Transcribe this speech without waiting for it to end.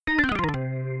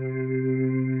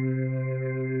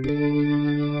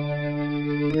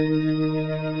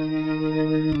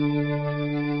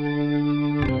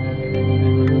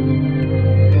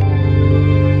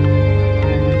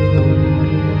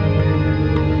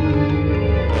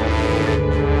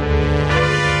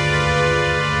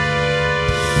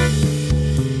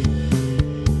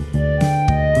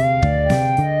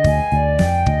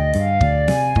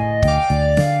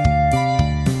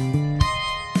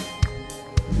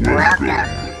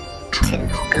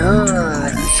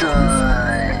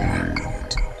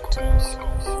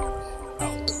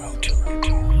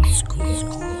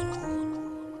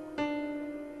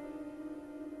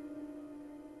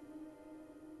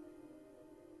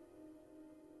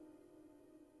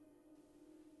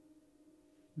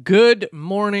Good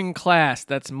morning, class.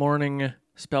 That's morning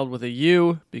spelled with a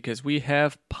U because we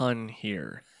have pun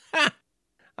here.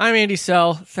 I'm Andy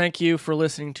Sell. Thank you for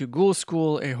listening to Ghoul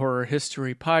School, a horror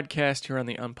history podcast here on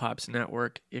the Unpops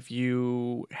Network. If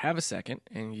you have a second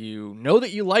and you know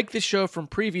that you like this show from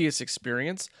previous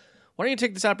experience, why don't you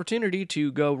take this opportunity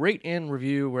to go rate and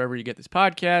review wherever you get this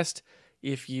podcast.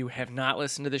 If you have not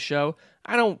listened to the show,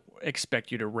 I don't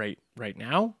expect you to rate right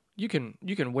now. You can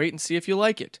wait and see if you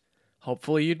like it.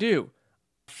 Hopefully you do.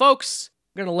 Folks,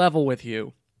 I'm going to level with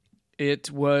you.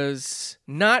 It was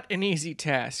not an easy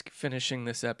task finishing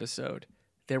this episode.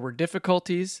 There were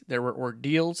difficulties, there were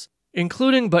ordeals,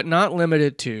 including but not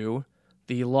limited to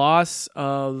the loss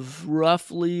of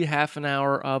roughly half an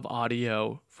hour of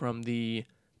audio from the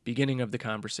beginning of the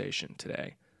conversation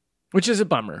today. Which is a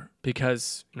bummer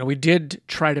because, we did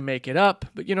try to make it up,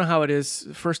 but you know how it is.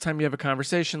 The first time you have a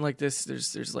conversation like this,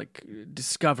 there's like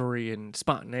discovery and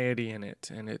spontaneity in it,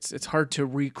 and it's hard to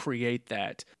recreate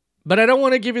that. But I don't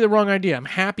want to give you the wrong idea. I'm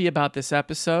happy about this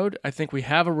episode. I think we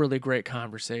have a really great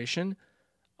conversation.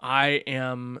 I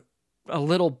am a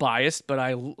little biased, but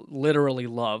I literally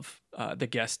love the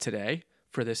guest today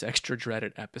for this extra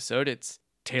dreaded episode. It's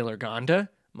Taylor Gonda,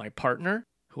 my partner,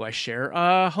 who I share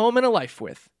a home and a life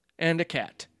with. And a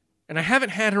cat. And I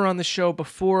haven't had her on the show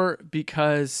before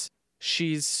because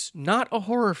she's not a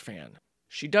horror fan.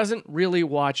 She doesn't really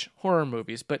watch horror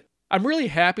movies, but I'm really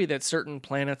happy that certain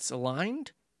planets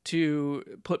aligned to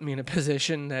put me in a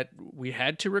position that we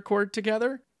had to record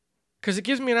together. Because it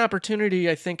gives me an opportunity,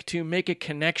 I think, to make a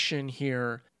connection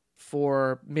here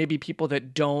for maybe people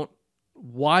that don't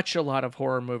watch a lot of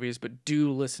horror movies but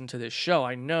do listen to this show.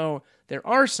 I know there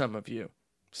are some of you.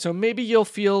 So maybe you'll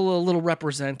feel a little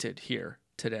represented here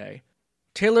today.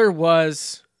 Taylor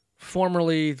was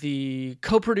formerly the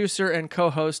co-producer and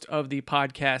co-host of the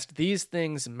podcast These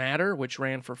Things Matter, which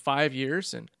ran for 5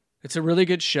 years, and it's a really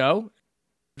good show.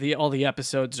 All the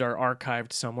episodes are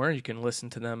archived somewhere. You can listen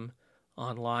to them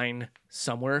online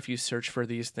somewhere if you search for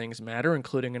These Things Matter,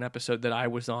 including an episode that I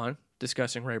was on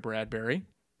discussing Ray Bradbury.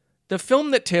 The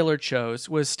film that Taylor chose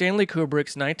was Stanley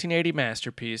Kubrick's 1980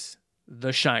 masterpiece,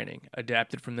 The Shining,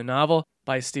 adapted from the novel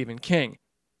by Stephen King.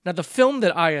 Now, the film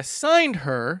that I assigned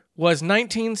her was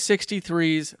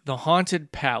 1963's The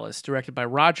Haunted Palace, directed by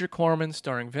Roger Corman,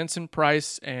 starring Vincent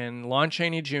Price and Lon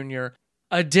Chaney Jr.,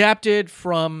 adapted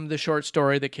from the short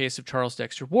story The Case of Charles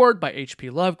Dexter Ward by H.P.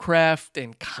 Lovecraft,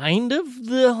 and kind of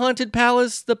The Haunted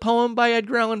Palace, the poem by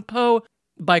Edgar Allan Poe,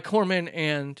 by Corman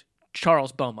and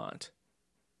Charles Beaumont.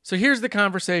 So here's the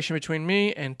conversation between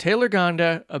me and Taylor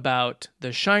Gonda about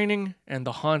The Shining and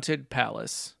The Haunted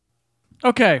Palace.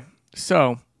 Okay,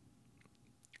 so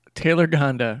Taylor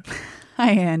Gonda.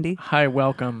 Hi, Andy. Hi,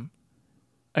 welcome.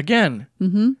 Again.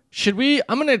 Mm-hmm.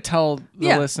 I'm going to tell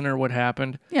the listener what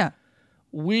happened. Yeah.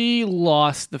 We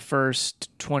lost the first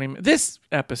 20 minutes. This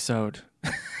episode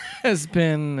has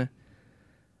been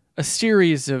a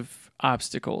series of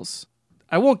obstacles.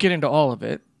 I won't get into all of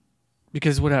it.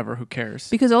 Because whatever, who cares?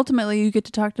 Because ultimately you get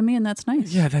to talk to me and that's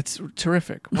nice. Yeah, that's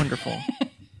terrific. Wonderful.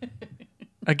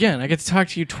 Again, I get to talk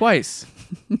to you twice.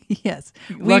 Yes.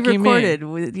 Lucky we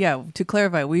recorded. To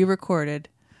clarify, we recorded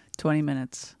 20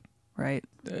 minutes, right?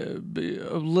 A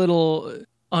little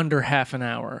under half an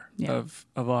hour of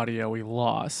audio we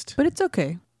lost. But it's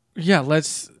okay. Yeah,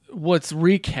 let's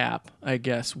recap, I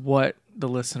guess, what the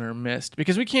listener missed.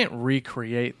 Because we can't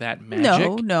recreate that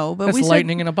magic. No. But that's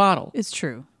lightning in a bottle. It's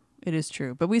true. It is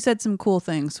true. But we said some cool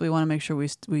things, so we want to make sure we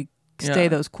stay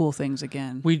those cool things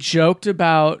again. We joked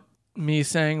about me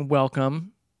saying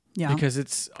welcome. Yeah. Because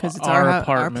it's our apartment.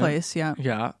 Our place, yeah.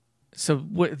 Yeah. So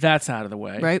that's out of the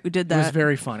way. Right? We did that. It was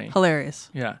very funny. Hilarious.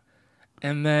 Yeah.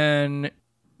 And then,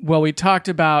 we talked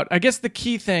about, I guess the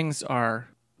key things are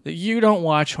that you don't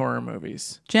watch horror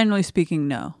movies. Generally speaking,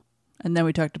 no. And then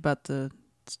we talked about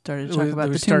started talking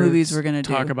about the two movies we're going to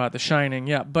do. Talk about The Shining,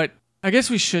 yeah. But I guess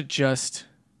we should just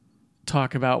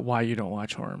talk about why you don't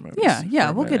watch horror movies.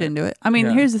 Yeah, we'll get into it. I mean,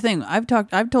 Yeah. here's the thing.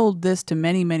 I've told this to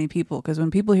many, many people because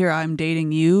when people hear I'm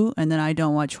dating you and then I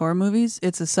don't watch horror movies,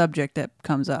 it's a subject that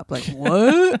comes up. Like,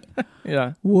 what?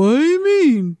 Yeah. What do you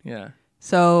mean? Yeah.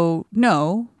 So,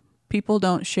 no, people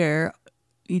don't share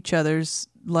each other's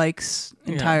likes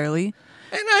entirely.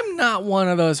 And I'm not one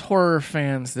of those horror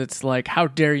fans that's like, how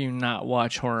dare you not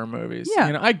watch horror movies? Yeah.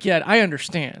 You know, I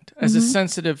understand. As a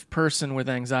sensitive person with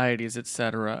anxieties,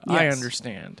 etc., I Yes.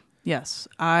 understand. Yes,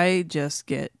 I just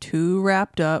get too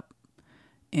wrapped up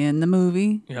in the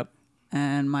movie Yep.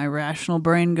 and my rational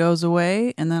brain goes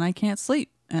away and then I can't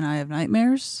sleep and I have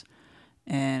nightmares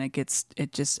and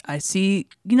I see,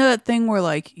 you know, that thing where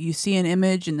like you see an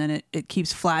image and then it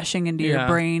keeps flashing into your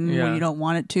brain when you don't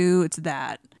want it to. It's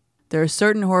that. There are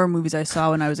certain horror movies I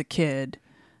saw when I was a kid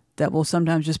that will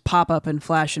sometimes just pop up and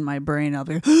flash in my brain. I'll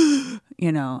be,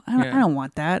 you know, I don't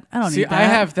want that. I don't need that. I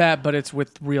have that, but it's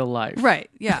with real life. Right.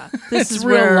 Yeah. This It's is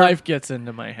real where life gets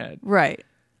into my head. Right.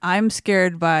 I'm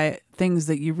scared by things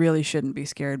that you really shouldn't be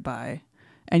scared by.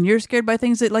 And you're scared by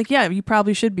things that, like, yeah, you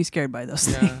probably should be scared by those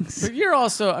things. But you're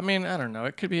also, I mean, I don't know.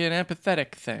 It could be an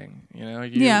empathetic thing. You know,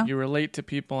 you relate to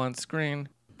people on screen.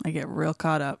 I get real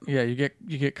caught up. Yeah, you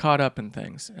get caught up in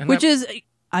things. And Which is,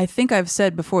 I think I've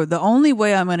said before, the only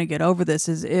way I'm going to get over this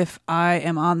is if I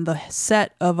am on the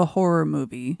set of a horror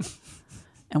movie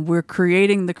and we're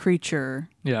creating the creature.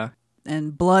 Yeah.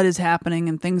 And blood is happening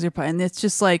and things are, and it's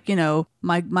just like, you know,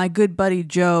 my good buddy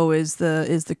Joe is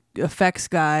the effects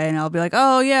guy, and I'll be like,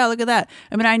 oh yeah, look at that.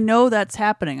 I mean, I know that's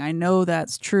happening, I know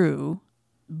that's true,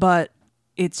 but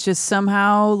it's just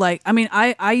somehow like, I mean,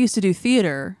 I used to do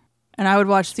theater, and I would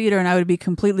watch theater, and I would be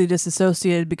completely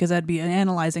disassociated because I'd be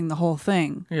analyzing the whole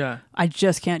thing. Yeah. I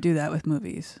just can't do that with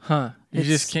movies. Huh. You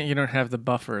just can't. You don't have the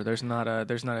buffer. There's not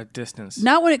a distance.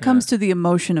 Not when it comes to the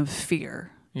emotion of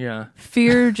fear. Yeah.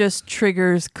 Fear just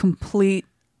triggers complete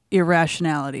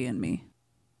irrationality in me.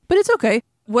 But it's okay.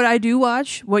 What I do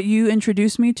watch, what you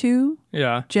introduced me to,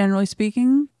 Yeah. generally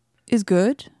speaking, is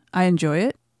good. I enjoy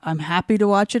it. I'm happy to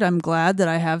watch it. I'm glad that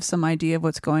I have some idea of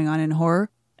what's going on in horror.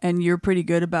 And you're pretty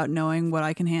good about knowing what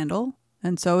I can handle.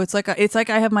 And so it's like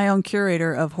I have my own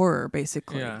curator of horror,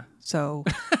 basically. Yeah. So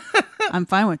I'm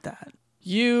fine with that.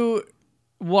 You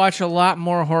watch a lot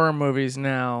more horror movies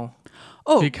now.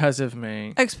 Oh, Because of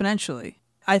me. exponentially.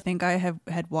 I think I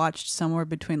had watched somewhere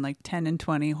between like 10 and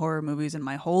 20 horror movies in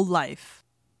my whole life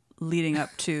leading up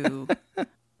to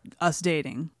us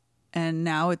dating. And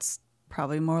now it's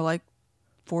probably more like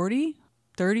 40,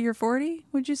 30 or 40,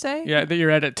 would you say? Yeah, that you're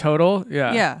at it total?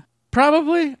 Yeah. Yeah.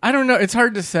 Probably? I don't know. It's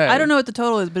hard to say. I don't know what the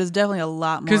total is, but it's definitely a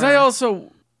lot more. Because I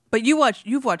also... But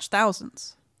you've watched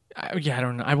thousands. I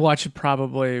don't know. I watch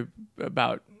probably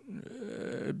about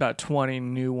 20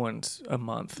 new ones a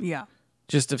month. Yeah.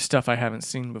 Just of stuff I haven't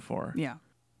seen before. Yeah.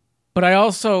 But I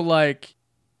also like,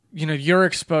 you know, your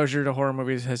exposure to horror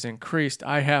movies has increased.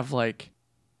 I've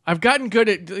gotten good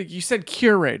at, like you said,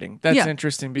 curating. That's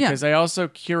interesting because I also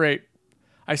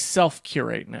I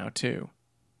self-curate now too.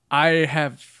 I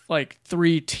have like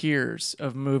 3 tiers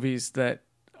of movies that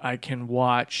I can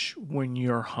watch when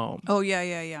you're home. Oh,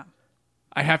 yeah.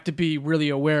 I have to be really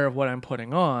aware of what I'm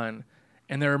putting on.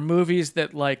 And there are movies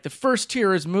that, like, the first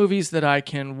tier is movies that I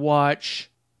can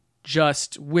watch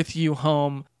just with you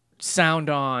home, sound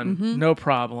on, no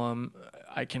problem.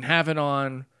 I can have it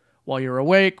on while you're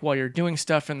awake, while you're doing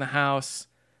stuff in the house,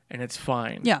 and it's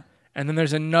fine. Yeah. And then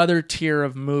there's another tier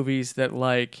of movies that,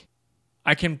 like,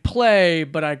 I can play,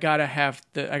 but I gotta have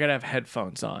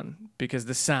headphones on because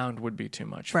the sound would be too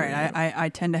much. Right. For you. I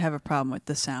tend to have a problem with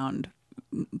the sound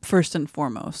first and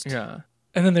foremost. Yeah.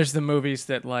 And then there's the movies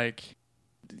that, like,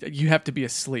 you have to be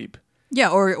asleep. Yeah,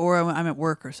 or I'm at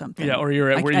work or something. Yeah, or you're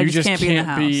at where you just can't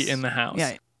be in the house.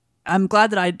 Yeah. I'm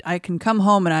glad that I can come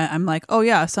home and I'm like, oh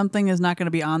yeah, something is not going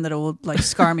to be on that will like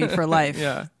scar me for life.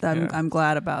 Yeah, I'm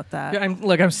glad about that. Yeah,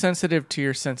 I'm sensitive to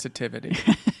your sensitivity.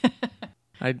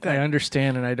 I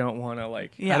understand, and I don't want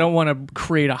to I don't want to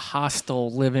create a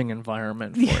hostile living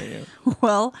environment for you.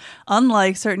 Well,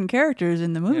 unlike certain characters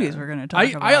in the movies we're going to talk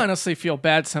about. I honestly feel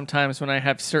bad sometimes when I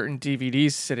have certain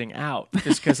DVDs sitting out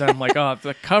just because I'm like, oh,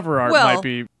 the cover art might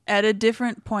be. At a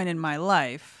different point in my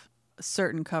life,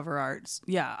 certain cover arts,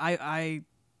 I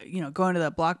going to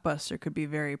that Blockbuster could be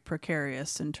very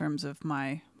precarious in terms of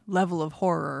my level of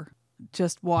horror.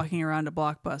 Just walking around a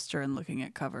Blockbuster and looking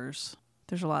at covers.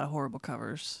 There's a lot of horrible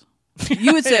covers.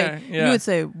 You would say you would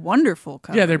say wonderful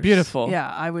covers. Yeah, they're beautiful. Yeah,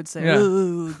 I would say,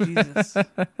 ooh, Jesus.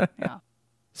 Yeah.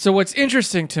 So what's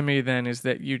interesting to me then is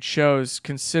that you chose,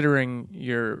 considering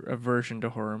your aversion to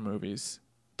horror movies,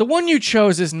 the one you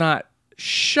chose is not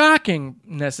shocking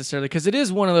necessarily, because it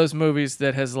is one of those movies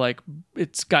that has like,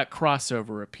 it's got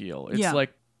crossover appeal. It's Yeah.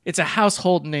 like, it's a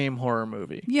household name horror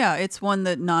movie. Yeah, it's one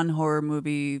that non-horror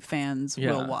movie fans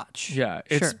will watch. Yeah,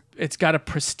 sure. it's got a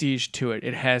prestige to it.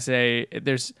 It has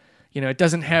there's, it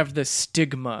doesn't have the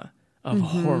stigma of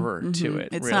horror to it.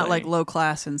 It's really. not like low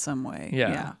class in some way.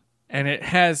 Yeah. And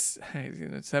it's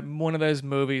one of those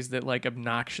movies that like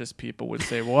obnoxious people would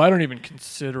say, well, I don't even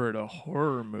consider it a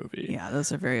horror movie. Yeah,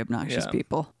 those are very obnoxious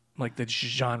people. Like the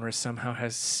genre somehow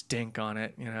has stink on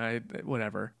it,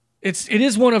 whatever. It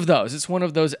is one of those. It's one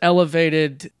of those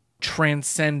elevated,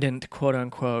 transcendent, quote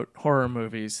unquote, horror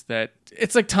movies that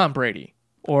it's like Tom Brady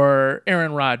or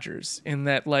Aaron Rodgers in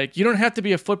that, like, you don't have to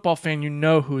be a football fan. You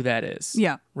know who that is.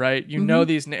 Yeah. Right? You know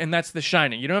these, and that's The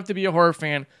Shining. You don't have to be a horror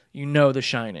fan. You know The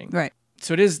Shining. Right.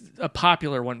 So it is a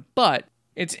popular one, but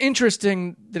it's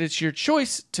interesting that it's your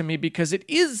choice to me because it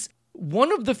is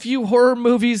one of the few horror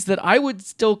movies that I would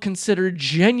still consider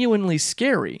genuinely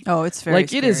scary. Oh, it's very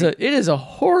scary. It is a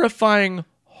horrifying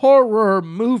horror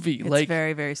movie. It's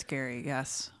very, very scary,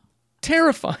 yes.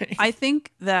 Terrifying. I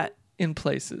think that in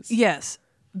places. Yes,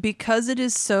 because it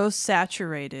is so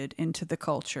saturated into the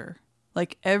culture.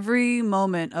 Like every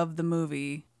moment of the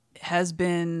movie has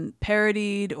been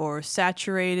parodied or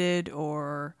saturated,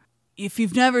 or if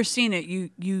you've never seen it,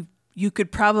 you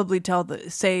could probably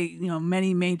say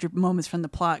many major moments from the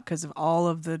plot because of all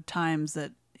of the times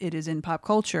that it is in pop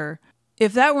culture.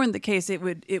 If that weren't the case, it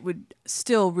would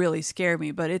still really scare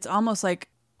me. But it's almost like,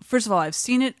 first of all, I've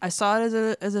seen it. I saw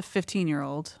it as a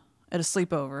 15-year-old at a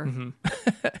sleepover.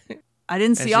 Mm-hmm. I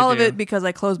didn't see all of it because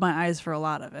I closed my eyes for a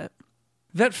lot of it.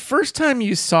 That first time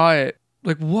you saw it,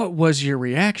 like, what was your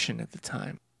reaction at the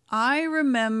time? I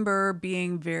remember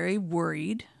being very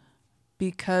worried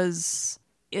because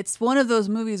it's one of those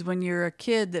movies when you're a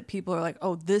kid that people are like,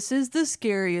 oh, this is the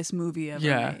scariest movie ever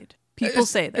made. People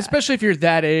say that. Especially if you're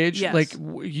that age. Yes. Like,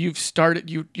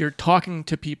 you're talking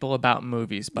to people about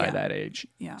movies by that age.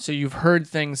 Yeah. So you've heard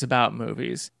things about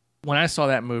movies. When I saw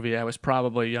that movie, I was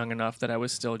probably young enough that I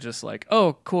was still just like,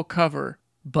 oh, cool cover.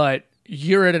 But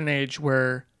you're at an age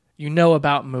where you know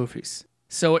about movies.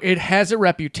 So it has a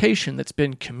reputation that's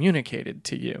been communicated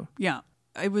to you. Yeah.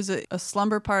 It was a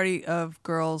slumber party of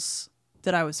girls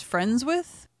that I was friends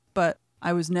with, but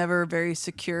I was never very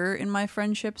secure in my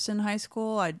friendships in high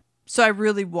school. So I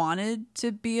really wanted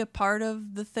to be a part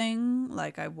of the thing.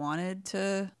 Like, I wanted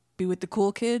to be with the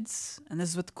cool kids, and this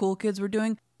is what the cool kids were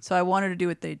doing. So I wanted to do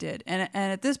what they did. And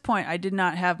at this point, I did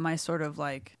not have my sort of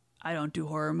like, I don't do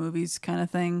horror movies kind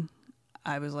of thing.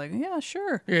 I was like, yeah,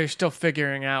 sure. You're still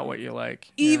figuring out what you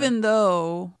like. Even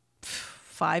though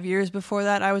 5 years before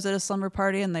that, I was at a slumber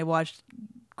party and they watched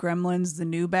Gremlins, the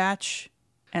new batch,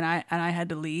 and I had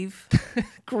to leave.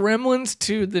 Gremlins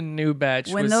 2, the new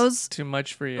batch was too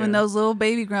much for you. When those little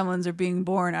baby gremlins are being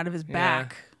born out of his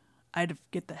back, I had to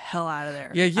get the hell out of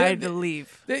there. I had to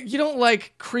leave. You don't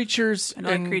like creatures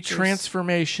and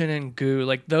transformation and goo.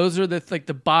 Like, those are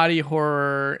the body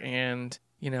horror and,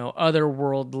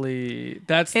 otherworldly.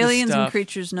 That's aliens the stuff. And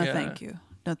creatures. No, thank you.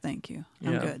 No, thank you.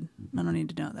 I'm good. I don't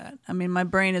need to know that. I mean, my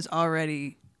brain is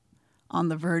already on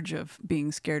the verge of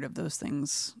being scared of those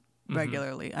things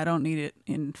regularly. I don't need it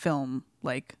in film.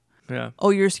 Like, oh,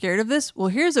 you're scared of this? Well,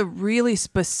 here's a really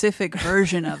specific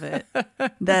version of it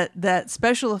that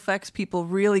special effects people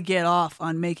really get off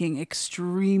on making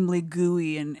extremely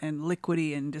gooey and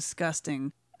liquidy and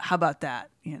disgusting. How about that?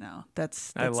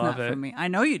 That's not for me. I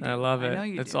know you do. I love it.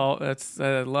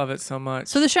 I love it so much.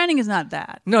 So The Shining is not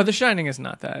that. No, The Shining is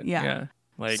not that. Yeah.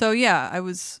 Yeah. I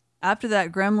was, after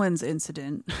that Gremlins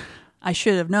incident, I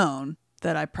should have known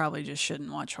that I probably just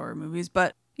shouldn't watch horror movies.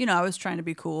 But, I was trying to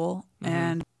be cool.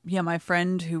 And my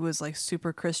friend who was like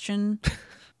super Christian,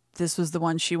 this was the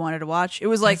one she wanted to watch. It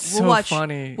was like,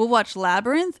 funny. We'll watch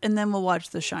Labyrinth and then we'll watch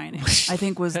The Shining. I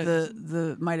think was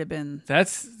the might have been.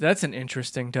 That's an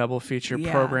interesting double feature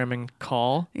programming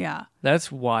call. Yeah.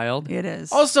 That's wild. It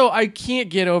is. Also, I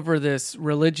can't get over this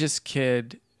religious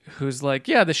kid who's like,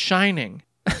 yeah, The Shining.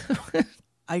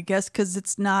 I guess because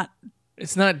it's not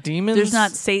demons. There's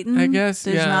not Satan. I guess.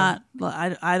 There's not.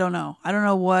 I don't know. I don't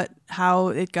know how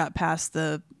it got past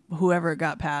whoever it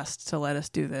got past to let us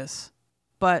do this.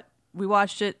 But we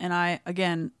watched it,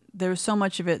 and there was so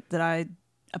much of it that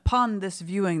upon this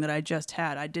viewing that I just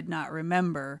had, I did not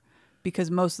remember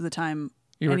because most of the time,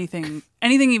 anything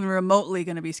even remotely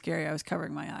going to be scary, I was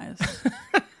covering my eyes.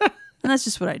 And that's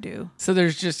just what I do. So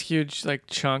there's just huge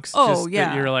chunks. Oh,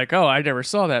 that you're like, oh, I never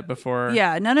saw that before.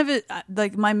 Yeah, none of it.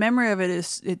 Like, my memory of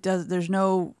it there's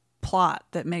no plot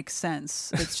that makes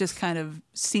sense. It's just kind of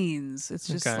scenes. It's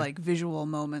just like visual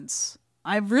moments.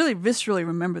 I really viscerally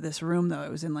remember this room, though.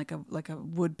 It was in like a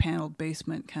wood paneled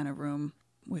basement kind of room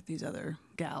with these other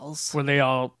gals.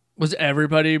 Was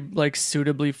everybody like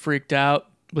suitably freaked out?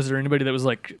 Was there anybody that was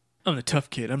like, I'm the tough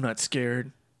kid, I'm not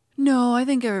scared? No, I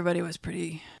think everybody was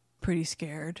pretty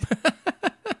scared.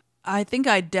 I think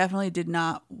I definitely did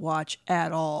not watch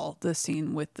at all the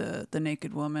scene with the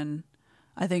naked woman.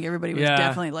 I think everybody was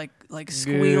definitely like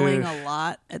squealing a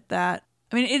lot at that.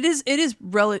 I mean, it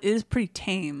is pretty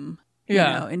tame, you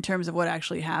know, in terms of what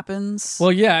actually happens.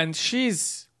 Well, yeah, and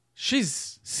she's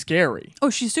scary. Oh,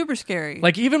 she's super scary.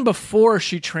 Like even before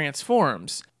she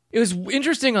transforms. It was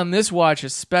interesting on this watch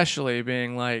especially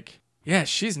being like, yeah,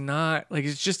 she's not like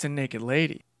it's just a naked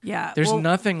lady. Yeah. There's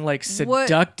nothing like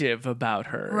seductive about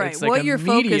her. Right. It's like what you're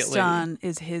focused on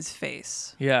is his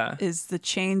face. Yeah. Is the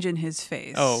change in his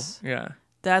face. Oh, yeah.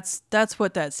 That's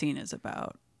what that scene is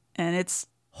about. And it's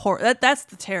that's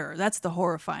the terror. That's the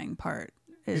horrifying part.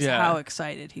 Is how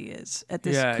excited he is at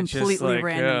this completely like,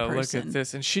 random person. Look at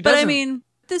this. And she doesn't. But I mean,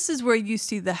 this is where you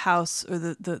see the house or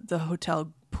the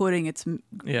hotel putting its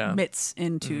mitts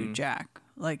into Jack.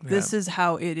 Like this is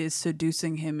how it is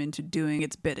seducing him into doing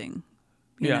its bidding.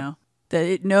 You know, that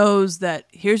it knows that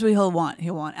here's what he'll want.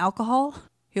 He'll want alcohol.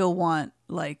 He'll want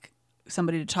like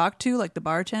somebody to talk to, like the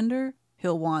bartender.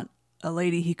 He'll want a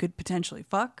lady he could potentially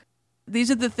fuck. These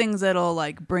are the things that'll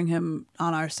like bring him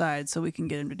on our side so we can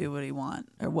get him to do what he want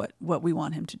or what we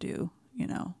want him to do, you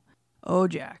know. Oh,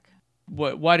 Jack.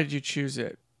 Why did you choose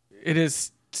it? It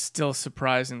is still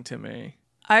surprising to me.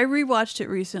 I rewatched it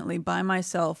recently by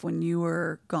myself when you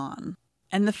were gone.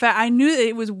 And the fact I knew that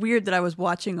it was weird that I was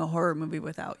watching a horror movie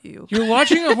without you. You were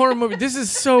watching a horror movie. This is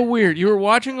so weird. You were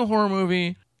watching a horror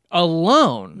movie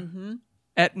alone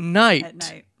at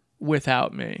night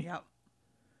without me. Yep.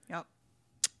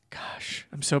 Gosh,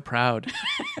 I'm so proud.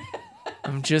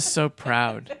 I'm just so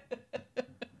proud.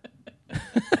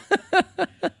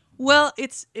 Well,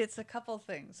 it's a couple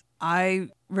things. I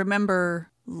remember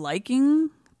liking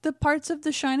the parts of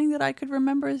The Shining that I could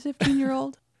remember as a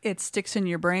 15-year-old. It sticks in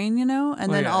your brain, you know?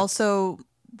 And then also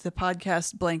the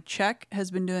podcast Blank Check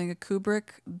has been doing a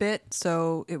Kubrick bit.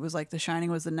 So it was like The Shining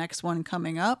was the next one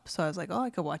coming up. So I was like, oh, I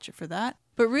could watch it for that.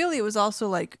 But really it was also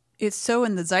like, it's so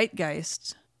in the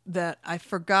zeitgeist that I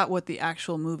forgot what the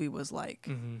actual movie was like.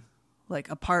 Like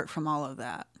apart from all of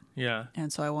that. Yeah.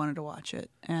 And so I wanted to watch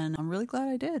it. And I'm really glad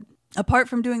I did. Apart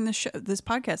from doing this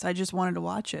podcast, I just wanted to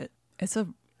watch it.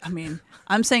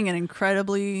 I'm saying an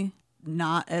incredibly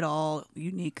not at all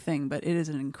unique thing, but it is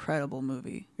an incredible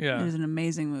movie. Yeah. It is an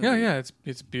amazing movie. Yeah.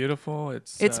 It's beautiful.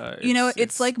 It's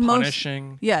like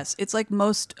punishing. It's like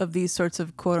most of these sorts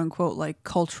of quote unquote like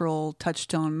cultural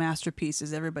touchstone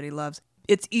masterpieces everybody loves.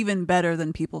 It's even better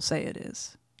than people say it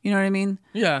is. You know what I mean?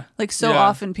 Yeah. Like so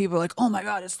often people are like, oh my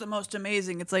God, it's the most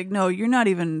amazing. It's like, no, you're not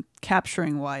even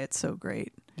capturing why it's so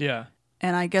great. Yeah.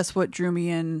 And I guess what drew me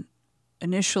in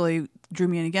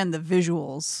again, the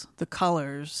visuals, the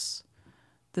colors,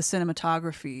 the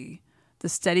cinematography, the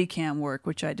Steadicam work,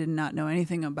 which I did not know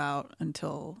anything about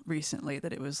until recently,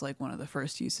 that it was like one of the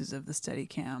first uses of the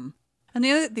Steadicam. And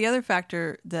the other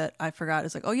factor that I forgot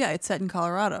is like, oh yeah, it's set in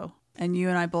Colorado. And you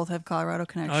and I both have Colorado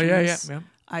connections. Oh, yeah.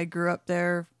 I grew up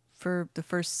there for the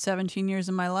first 17 years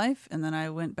of my life, and then I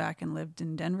went back and lived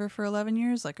in Denver for 11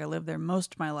 years. Like I lived there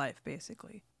most of my life,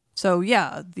 basically. So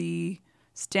yeah, the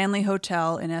Stanley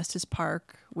Hotel in Estes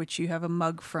Park, which you have a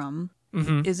mug from,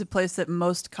 is a place that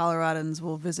most Coloradans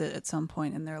will visit at some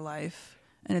point in their life.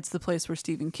 And it's the place where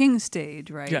Stephen King stayed,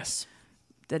 right? Yes.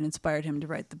 That inspired him to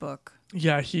write the book.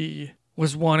 Yeah, he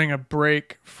was wanting a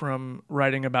break from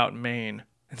writing about Maine.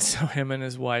 And so him and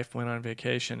his wife went on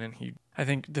vacation, and I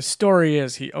think the story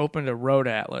is he opened a road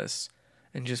atlas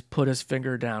and just put his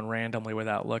finger down randomly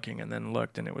without looking, and then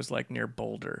looked, and it was like near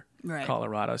Boulder,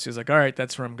 Colorado. So he was like, all right,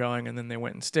 that's where I'm going. And then they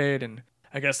went and stayed. And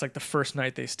I guess like the first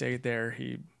night they stayed there,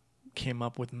 he came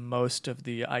up with most of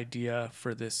the idea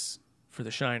for The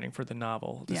Shining, for the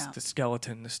novel, the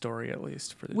skeleton, the story at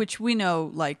least. Which we know,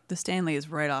 like the Stanley is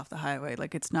right off the highway.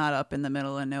 Like it's not up in the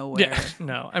middle of nowhere. Yeah,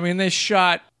 no. I mean, they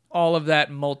shot all of that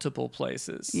multiple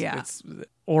places. Yeah. It's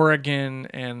Oregon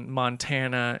and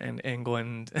Montana and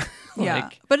England. Yeah.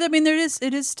 But I mean,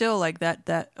 it is still like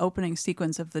that opening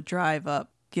sequence of the drive up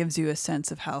gives you a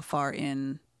sense of how far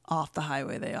off the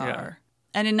highway they are. Yeah.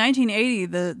 And in 1980,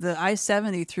 the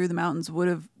I-70 through the mountains would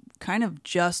have kind of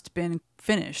just been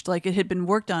finished. Like it had been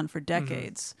worked on for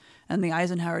decades. And the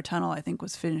Eisenhower Tunnel, I think,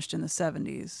 was finished in the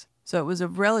 70s. So it was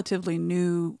relatively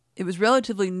new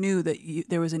that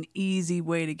there was an easy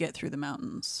way to get through the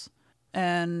mountains.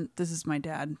 And this is my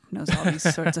dad, knows all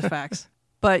these sorts of facts.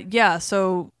 But yeah,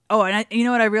 so Oh, and you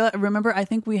know what? Remember, I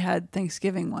think we had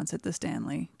Thanksgiving once at the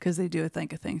Stanley because they do a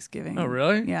Thanksgiving. Oh,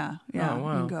 really? Yeah. Yeah. Oh,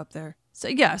 wow. You can go up there. So,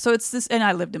 yeah. So it's this, and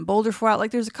I lived in Boulder for a while.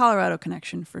 Like, there's a Colorado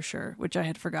connection for sure, which I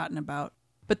had forgotten about.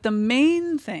 But the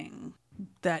main thing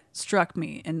that struck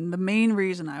me, and the main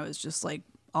reason I was just like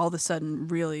all of a sudden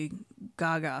really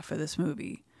gaga for this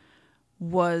movie,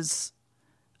 was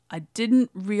I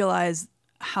didn't realize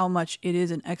how much it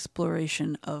is an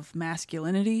exploration of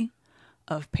masculinity,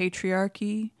 of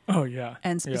patriarchy. Oh, yeah.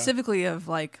 And specifically of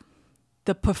like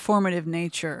the performative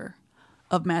nature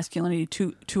of masculinity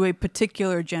to a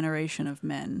particular generation of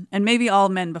men. And maybe all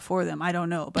men before them, I don't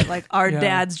know. But like our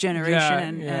dad's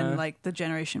generation and like the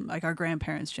generation, like our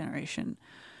grandparents' generation,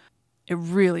 it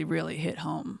really, really hit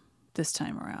home this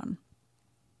time around.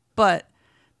 But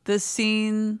the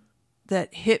scene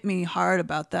that hit me hard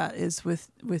about that is with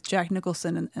Jack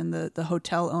Nicholson and the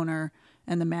hotel owner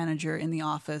and the manager in the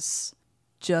office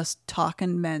just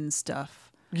talking men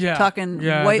stuff. Yeah. Talking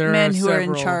white men who are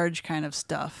in charge kind of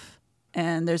stuff.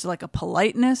 And there's like a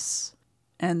politeness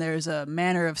and there's a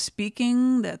manner of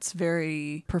speaking that's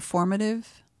very performative.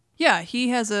 Yeah, he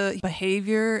has a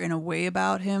behavior and a way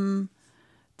about him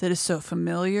that is so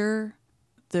familiar.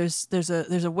 There's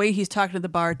a way he's talking to the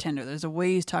bartender. There's a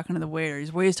way he's talking to the waiter.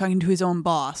 There's a way he's talking to his own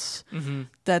boss. Mm-hmm.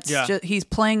 That's just, he's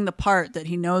playing the part that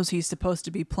he knows he's supposed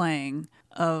to be playing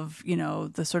of, you know,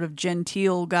 the sort of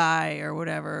genteel guy or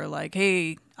whatever. Like,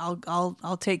 hey,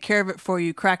 I'll take care of it for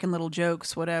you, cracking little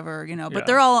jokes, whatever, you know. But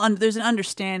they're all there's an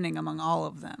understanding among all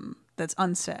of them that's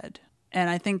unsaid. And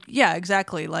I think, yeah,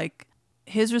 exactly. Like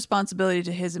his responsibility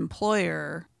to his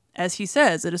employer, as he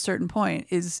says at a certain point,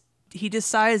 is he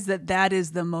decides that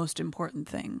is the most important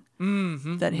thing.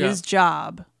 Mm-hmm. That his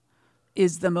job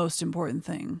is the most important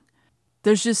thing.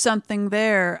 There's just something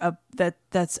there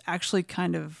that's actually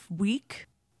kind of weak.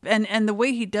 And the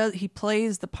way he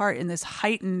plays the part in this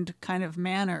heightened kind of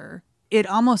manner, it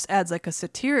almost adds like a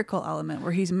satirical element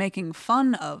where he's making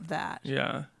fun of that.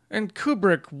 Yeah. And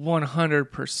Kubrick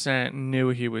 100% knew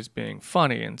he was being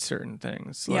funny in certain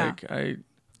things.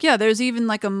 Yeah, there's even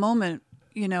like a moment,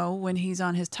 you know, when he's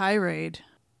on his tirade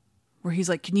where he's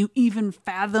like, can you even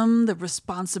fathom the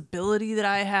responsibility that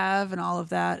I have and all of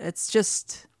that? It's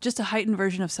just a heightened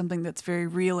version of something that's very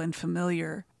real and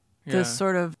familiar. Yeah. This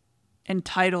sort of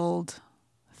entitled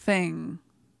thing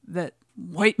that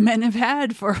white men have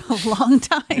had for a long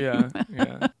time.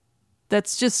 Yeah.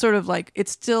 That's just sort of like, it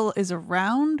still is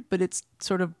around, but it's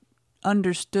sort of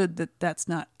understood that that's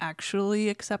not actually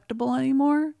acceptable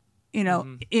anymore, you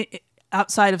know,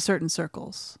 outside of certain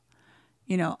circles.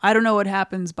 You know, I don't know what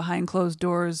happens behind closed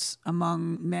doors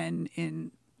among men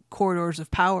in corridors of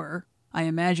power. I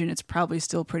imagine it's probably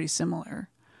still pretty similar.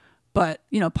 But,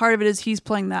 you know, part of it is he's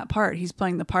playing that part. He's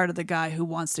playing the part of the guy who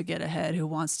wants to get ahead, who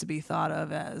wants to be thought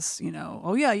of as, you know,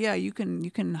 oh, yeah, you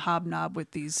can hobnob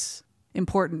with these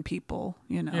important people,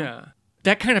 you know. Yeah.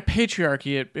 That kind of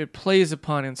patriarchy, it plays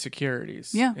upon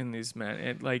insecurities in these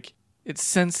men. It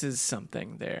senses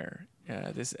something there.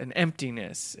 An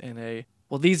emptiness and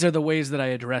these are the ways that I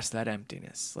address that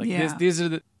emptiness.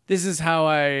 This is how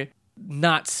I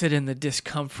not sit in the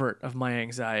discomfort of my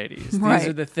anxieties. Right. These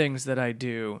are the things that I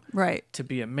do to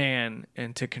be a man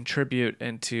and to contribute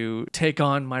and to take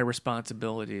on my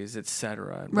responsibilities,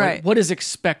 etc. Right. What is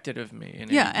expected of me?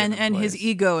 And his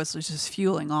ego is just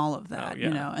fueling all of that, you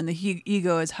know, and the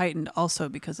ego is heightened also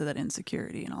because of that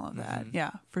insecurity and all of that. Mm-hmm.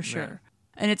 Yeah, for sure. Yeah.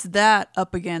 And it's that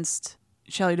up against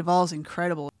Shelley Duvall's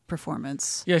incredible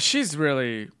performance. Yeah, she's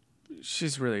really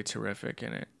terrific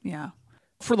in it. Yeah.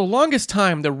 For the longest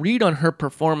time, the read on her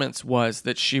performance was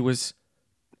that she was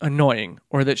annoying,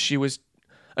 or that she was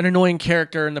an annoying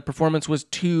character and the performance was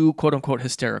too, quote unquote,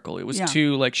 hysterical. It was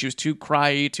too, like, she was too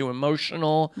cryy, too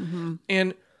emotional. Mm-hmm.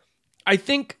 And I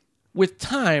think with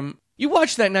time, you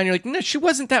watch that now and you're like, no, she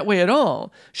wasn't that way at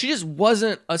all. She just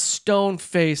wasn't a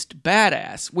stone-faced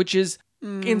badass, which is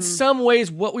in some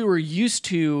ways what we were used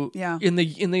to in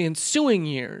the ensuing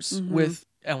years with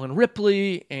Ellen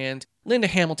Ripley and Linda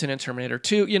Hamilton in Terminator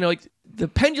 2. You know, like, the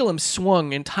pendulum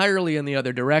swung entirely in the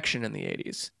other direction in the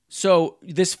 80s. So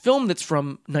this film that's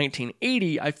from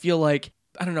 1980, I feel like,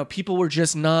 I don't know, people were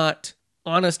just not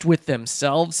honest with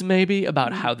themselves maybe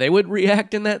about how they would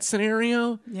react in that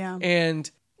scenario. Yeah.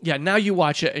 And yeah, now you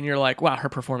watch it and you're like, wow, her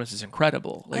performance is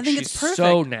incredible. Like, I think she's it's perfect.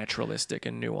 So naturalistic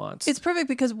and nuanced. It's perfect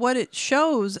because what it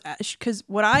shows, because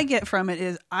what I get from it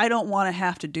is, I don't want to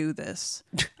have to do this.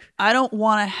 I don't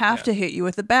want to have to hit you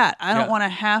with a bat. I don't want to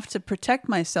have to protect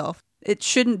myself. It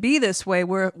shouldn't be this way.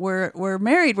 We're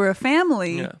married. We're a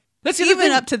family. Yeah. That's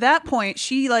even up to that point.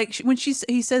 She, like, when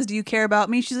he says, "Do you care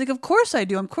about me?" She's like, "Of course I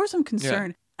do. Of course I'm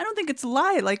concerned." I don't think it's a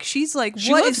lie. Like, she's like,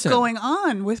 She what loves is him. going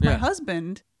on with my Yeah.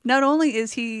 husband? Not only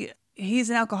is he's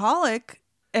an alcoholic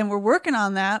and we're working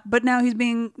on that, but now he's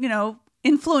being,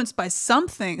 influenced by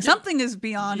something. Something is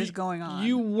beyond is going on.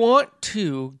 You want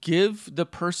to give the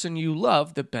person you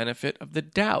love the benefit of the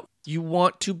doubt. You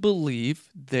want to believe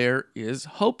there is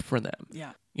hope for them.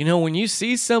 Yeah. When you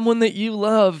see someone that you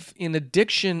love in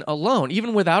addiction alone,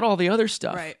 even without all the other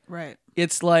stuff, Right.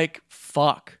 it's like,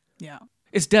 fuck. Yeah.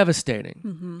 It's devastating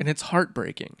and it's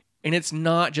heartbreaking. And it's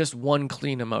not just one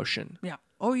clean emotion. Yeah.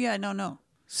 Oh, yeah. No.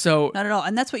 So, Not at all.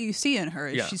 And that's what you see in her.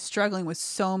 Is Yeah. she's struggling with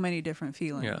so many different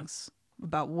feelings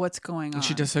about what's going on. and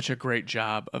she does such a great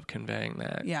job of conveying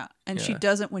that. Yeah. And she Yeah.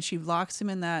 doesn't, when she locks him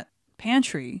in that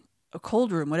pantry, a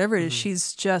cold room, whatever it is,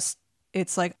 she's just,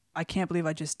 it's like, I can't believe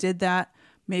I just did that.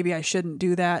 Maybe I shouldn't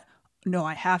do that. No,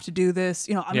 I have to do this.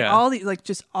 Yeah. All the, like,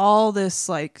 just all this,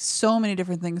 like, so many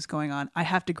different things going on. I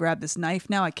have to grab this knife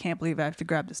now. I can't believe I have to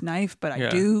grab this knife, but I Yeah.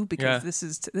 do because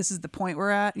Yeah. this is the point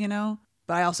we're at,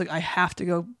 But I have to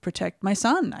go protect my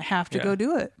son. I have to Yeah. go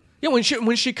do it. Yeah, when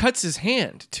she cuts his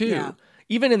hand too, Yeah.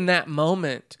 even in that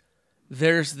moment,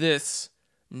 there's this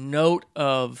note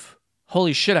of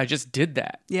holy shit, I just did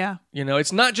that. Yeah.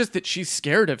 It's not just that she's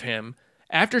scared of him.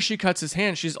 After she cuts his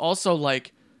hand, she's also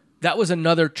like, that was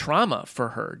another trauma for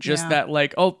her. Just Yeah. that,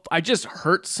 like, oh, I just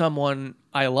hurt someone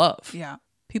I love. Yeah.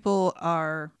 People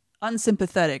are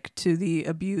unsympathetic to the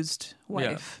abused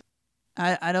wife.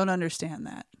 I don't understand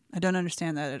that. I don't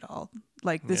understand that at all.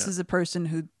 Like, this Yeah. is a person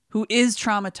who is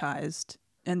traumatized,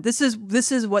 and this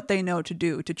is what they know to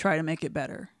do to try to make it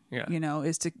better. Yeah.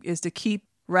 Is to keep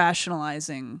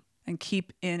rationalizing and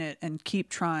keep in it and keep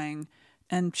trying.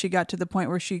 And she got to the point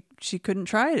where she couldn't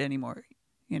try it anymore.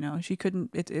 She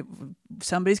couldn't.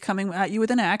 Somebody's coming at you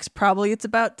with an axe. Probably it's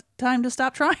about time to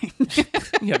stop trying.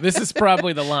 Yeah, this is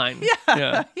probably the line.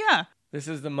 Yeah. Yeah. This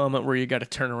is the moment where you got to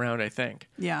turn around, I think.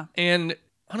 Yeah. And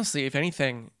honestly, if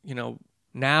anything,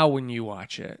 now when you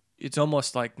watch it, it's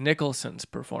almost like Nicholson's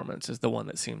performance is the one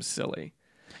that seems silly.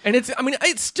 And it's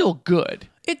still good.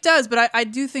 It does, but I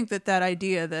do think that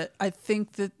idea that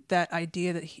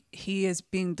he is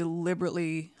being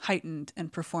deliberately heightened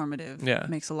and performative Yeah.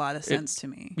 makes a lot of sense to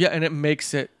me. Yeah, and it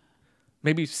makes it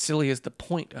maybe silly is the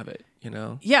point of it,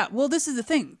 Yeah, well, this is the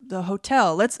thing. The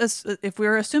hotel, if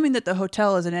we're assuming that the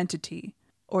hotel is an entity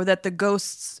or that the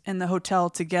ghosts and the hotel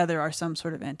together are some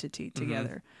sort of entity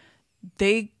together,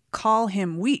 they call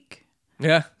him weak.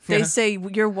 Yeah. They say,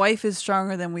 your wife is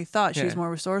stronger than we thought. She's Yeah.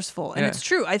 more resourceful. And Yeah. it's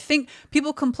true. I think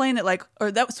people complain that,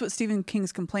 or that was what Stephen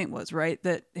King's complaint was, right?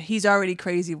 That he's already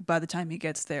crazy by the time he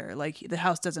gets there. Like, the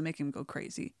house doesn't make him go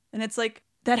crazy. And it's like,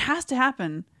 that has to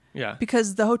happen Yeah.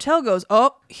 because the hotel goes,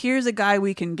 oh, here's a guy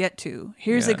we can get to.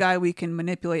 Here's Yeah. a guy we can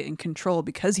manipulate and control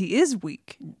because he is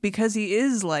weak. Because he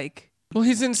is, Well,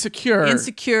 he's insecure.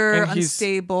 insecure, and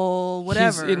unstable,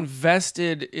 whatever. He's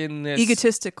invested in this.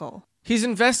 Egotistical. He's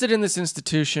invested in this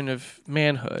institution of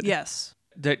manhood. Yes.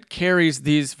 That carries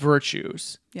these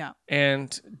virtues Yeah.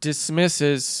 and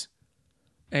dismisses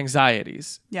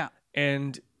anxieties. Yeah.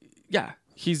 And yeah,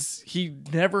 he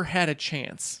never had a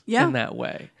chance Yeah. in that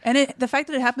way. And the fact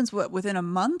that it happens within a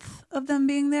month of them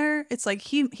being there, it's like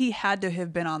he had to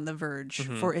have been on the verge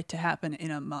for it to happen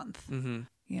in a month. Mm-hmm.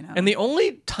 And the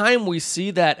only time we see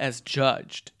that as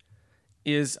judged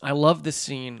is I love the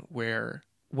scene where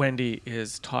Wendy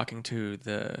is talking to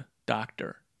the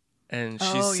doctor and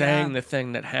she's saying the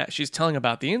thing that she's telling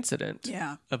about the incident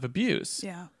of abuse.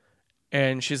 Yeah.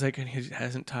 And she's like, and he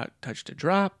hasn't touched a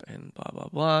drop and blah, blah,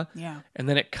 blah. Yeah. And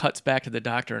then it cuts back to the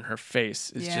doctor and her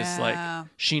face is just like, Yeah.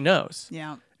 she knows.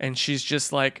 Yeah. And she's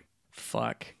just like,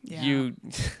 fuck, Yeah. you.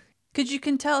 Because you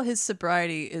can tell his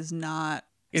sobriety is not.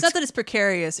 It's It's- not that it's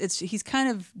precarious. He's kind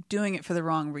of doing it for the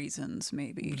wrong reasons,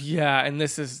 maybe. Yeah. And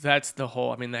that's the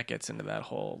whole, that gets into that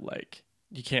whole, like,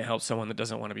 you can't help someone that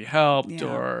doesn't want to be helped Yeah.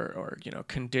 or,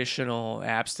 conditional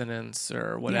abstinence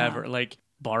or whatever, Yeah. like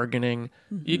bargaining.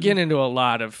 You get into a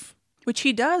lot of. Which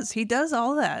he does. He does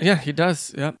all that. Yeah, he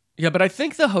does. Yeah. Yeah. But I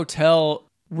think the hotel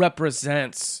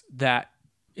represents that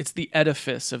it's the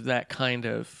edifice of that kind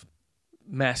of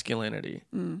masculinity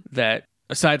that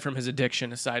aside from his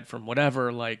addiction, aside from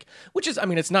whatever, like, which is,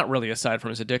 it's not really aside from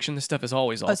his addiction. This stuff is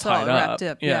always all It's all tied wrapped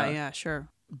up. up. Yeah, sure.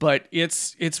 But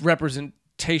it's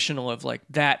representational of like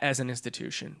that as an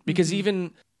institution because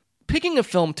even picking a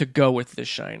film to go with The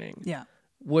Shining Yeah.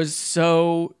 was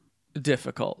so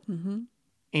difficult.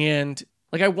 And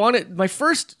like I wanted, my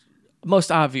first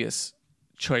most obvious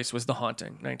choice was The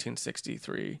Haunting,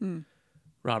 1963,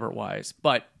 Robert Wise.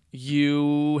 But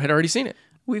you had already seen it.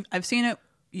 I've seen it.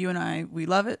 You and I, we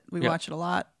love it. We Yeah. watch it a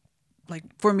lot. Like,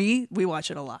 for me, we watch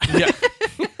it a lot. Yeah.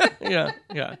 Yeah.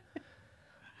 Yeah.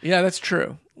 Yeah, that's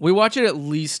true. We watch it at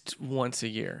least once a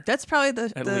year. That's probably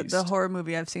At the least. horror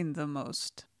movie I've seen the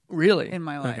most Really? in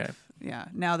my life. Okay. Yeah.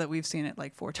 Now that we've seen it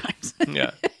like 4 times.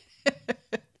 Yeah.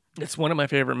 It's one of my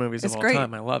favorite movies It's of all great.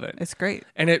 time. I love it. It's great.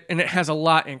 And it has a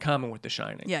lot in common with The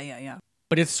Shining. Yeah.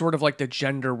 But it's sort of like the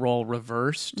gender role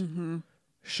reversed Mm-hmm.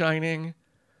 Shining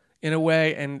in a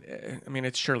way. And I mean,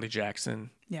 it's Shirley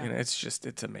Jackson. Yeah. You know,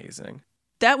 it's amazing.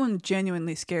 That one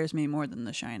genuinely scares me more than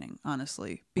The Shining,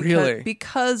 honestly. Really?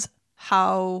 Because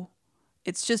how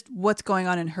it's just what's going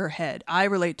on in her head. I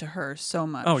relate to her so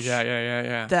much. Oh,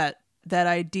 yeah. That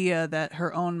idea that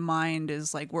her own mind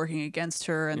is like working against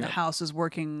her and the house is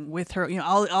working with her. You know,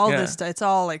 all this stuff. It's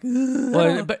all like,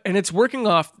 Well, and it's working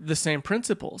off the same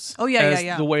principles. Oh, yeah, as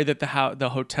yeah. the way that the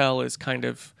hotel is kind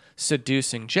of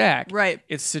seducing Jack. Right.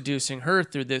 It's seducing her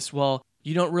through this. Well,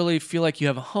 you don't really feel like you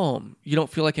have a home. You don't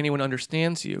feel like anyone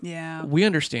understands you. Yeah. We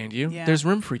understand you. Yeah. There's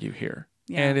room for you here.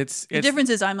 Yeah. And the difference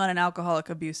is I'm not an alcoholic,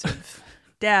 abusive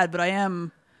dad, but I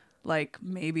am like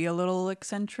maybe a little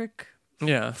eccentric,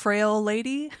 yeah. frail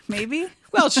lady, maybe.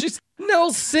 Well,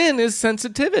 Nell's sin is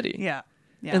sensitivity. Yeah.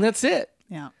 And that's it.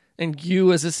 Yeah. And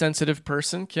you as a sensitive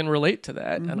person can relate to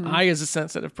that. Mm-hmm. And I as a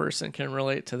sensitive person can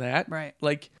relate to that. Right.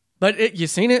 Like, but you've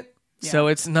seen it. Yeah. So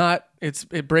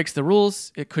it breaks the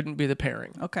rules. It couldn't be the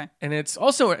pairing. Okay. And it's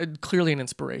also clearly an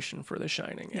inspiration for The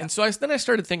Shining. Yeah. And so then I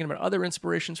started thinking about other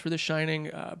inspirations for The Shining,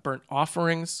 Burnt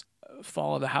Offerings,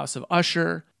 Fall of the House of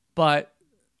Usher. But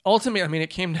ultimately, I mean,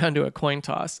 it came down to a coin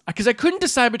toss because I couldn't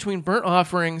decide between Burnt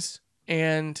Offerings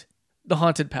and The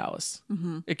Haunted Palace.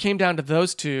 Mm-hmm. It came down to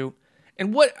those two.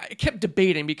 And what I kept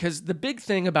debating, because the big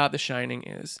thing about The Shining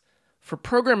is, for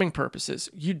programming purposes,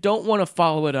 you don't want to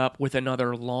follow it up with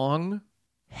another long,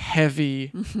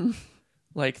 heavy,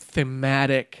 like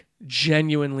thematic,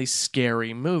 genuinely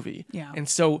scary movie. Yeah. And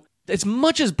so, as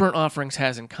much as Burnt Offerings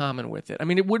has in common with it, I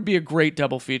mean, it would be a great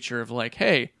double feature of like,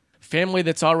 hey, family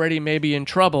that's already maybe in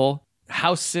trouble,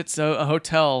 house sits a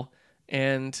hotel,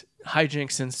 and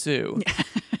hijinks ensue.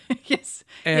 Yes.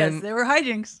 And- yes, there were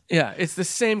hijinks. Yeah, it's the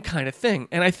same kind of thing.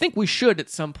 And I think we should at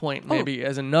some point, maybe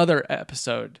as another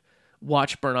episode,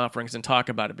 watch Burnt Offerings and talk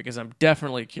about it, because I'm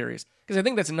definitely curious. Because I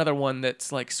think that's another one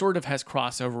that's like sort of has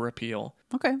crossover appeal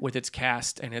Okay. with its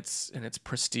cast and its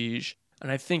prestige.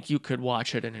 And I think you could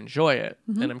watch it and enjoy it.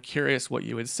 And I'm curious what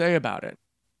you would say about it.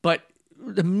 But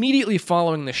immediately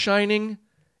following The Shining,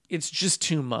 it's just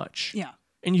too much. Yeah.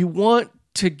 And you want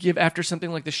to give, after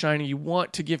something like The Shining, you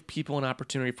want to give people an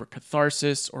opportunity for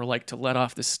catharsis or like to let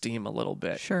off the steam a little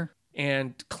bit Sure.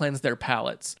 and cleanse their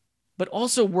palates, but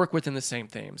also work within the same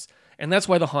themes. And that's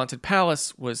why The Haunted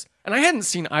Palace was, and I hadn't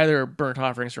seen either Burnt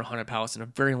Offerings or Haunted Palace in a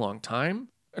very long time.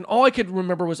 And all I could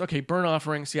remember was, okay, Burnt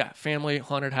Offerings, yeah, family,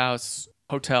 haunted house,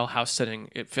 hotel, house sitting,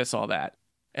 it fits all that.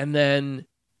 And then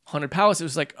Haunted Palace, it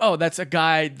was like, oh, that's a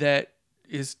guy that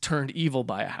is turned evil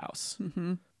by a house.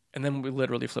 Mm-hmm. And then we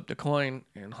literally flipped a coin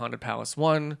and Haunted Palace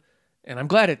won. And I'm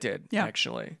glad it did, Yeah.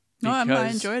 actually. No, I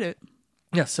because- enjoyed it.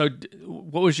 Yeah, so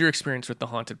what was your experience with The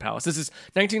Haunted Palace? This is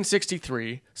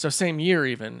 1963, so same year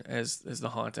even as The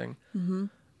Haunting. Mm-hmm.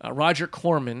 Roger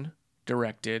Corman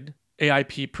directed,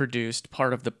 AIP produced,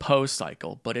 part of the Poe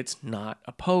cycle, but it's not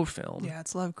a Poe film. Yeah,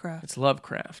 it's Lovecraft. It's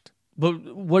Lovecraft.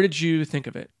 But what did you think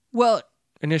of it? Well,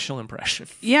 Initial impression.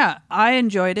 yeah, I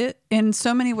enjoyed it. In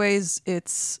so many ways,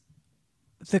 it's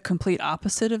the complete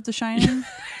opposite of The Shining.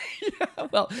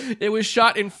 Well, it was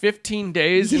shot in 15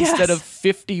 days Yes. instead of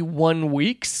 51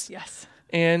 weeks. Yes.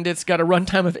 And it's got a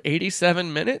runtime of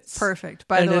 87 minutes. Perfect.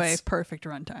 By And the way, it's- perfect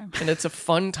runtime. And it's a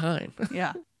fun time.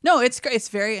 Yeah. No, it's great. It's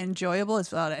very enjoyable.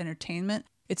 It's a lot of entertainment.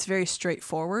 It's very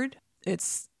straightforward.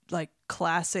 It's like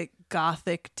classic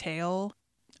gothic tale.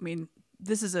 I mean,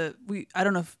 this is I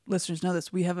don't know if listeners know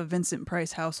this. We have a Vincent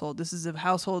Price household. This is a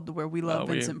household where we love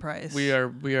Vincent Price. We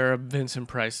are a Vincent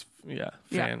Price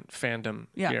fandom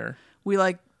here. We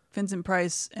like Vincent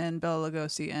Price and Bela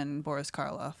Lugosi and Boris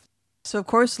Karloff. So of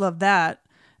course love that.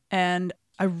 And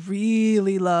I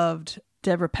really loved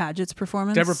Deborah Paget's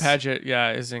performance. Deborah Paget,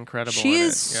 is incredible. She in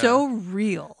is it. so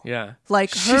real. Yeah. Like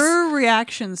She's- her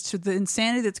reactions to the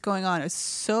insanity that's going on is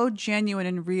so genuine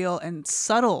and real and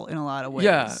subtle in a lot of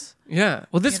ways. Yeah.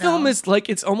 Well, this You film know? is like,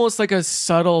 it's almost like a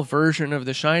subtle version of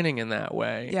The Shining in that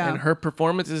way. Yeah. And her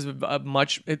performance is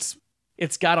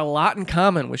it's got a lot in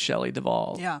common with Shelley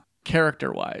Duvall. Yeah.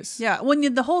 Character-wise. Yeah.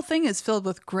 The whole thing is filled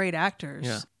with great actors.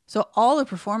 Yeah. So all the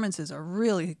performances are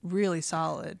really, really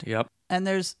solid. Yep. And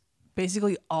there's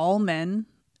basically all men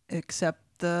except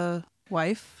the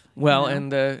wife. Well, you know?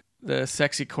 and the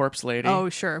sexy corpse lady. Oh,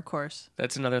 sure, of course.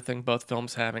 That's another thing both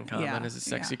films have in common Yeah, is a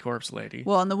sexy yeah. corpse lady.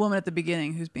 Well, and the woman at the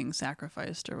beginning who's being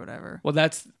sacrificed or whatever. Well,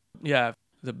 that's, the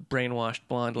brainwashed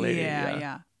blonde lady.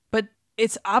 Yeah. But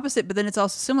it's opposite, but then it's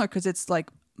also similar because it's like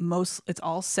it's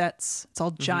all sets. It's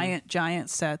all giant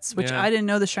sets, which Yeah. I didn't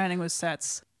know The Shining was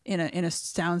sets in a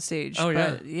soundstage. Oh,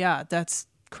 yeah. But yeah, that's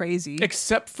crazy.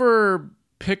 Except for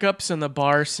pickups in the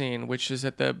bar scene, which is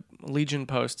at the Legion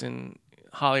Post in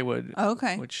Hollywood, Oh,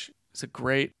 okay. which is a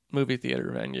great movie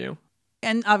theater venue.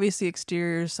 And obviously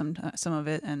exteriors, some of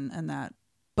it and that.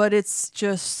 But it's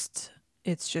just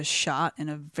shot in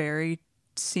a very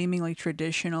seemingly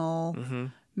traditional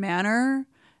manner.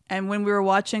 And when we were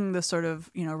watching the sort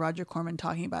of, Roger Corman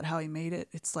talking about how he made it,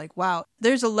 it's like, wow,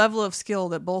 there's a level of skill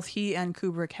that both he and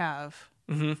Kubrick have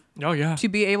Oh, yeah. to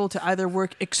be able to either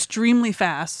work extremely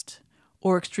fast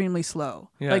or extremely slow.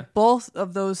 Yeah. Like both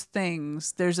of those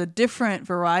things, there's a different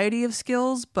variety of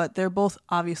skills, but they're both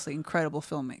obviously incredible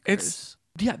filmmakers.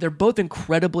 They're both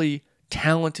incredibly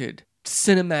talented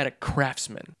cinematic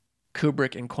craftsmen,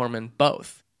 Kubrick and Corman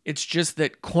both. It's just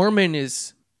that Corman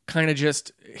is kind of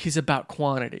he's about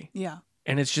quantity. Yeah.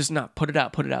 And it's just not put it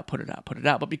out.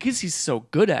 But because he's so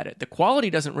good at it, the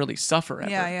quality doesn't really suffer ever.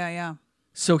 Yeah.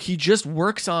 So he just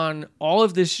works on all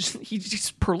of this. He's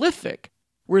just prolific.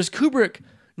 Whereas Kubrick,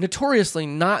 notoriously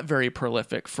not very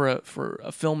prolific for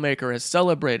a filmmaker as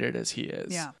celebrated as he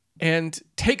is. Yeah. And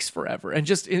takes forever. And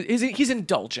he's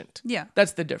indulgent. Yeah.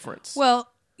 That's the difference. Well,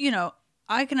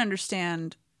 I can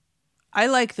understand. I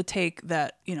like the take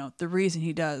that, the reason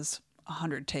he does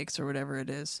 100 takes or whatever it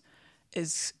is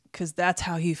because that's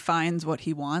how he finds what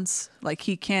he wants. Like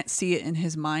he can't see it in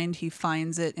his mind. He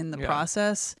finds it in the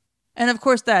process. And of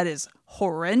course that is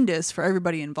horrendous for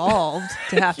everybody involved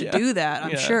to have to do that,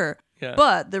 I'm sure. Yeah.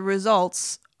 But the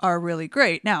results are really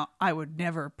great. Now, I would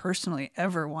never personally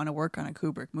ever want to work on a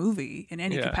Kubrick movie in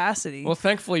any capacity. Well,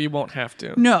 thankfully you won't have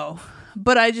to. No,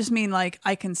 but I just mean like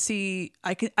I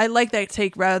like that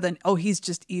take rather than, oh, he's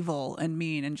just evil and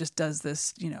mean and just does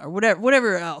this, or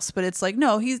whatever else. But it's like,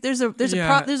 no, there's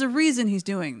a reason he's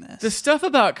doing this. The stuff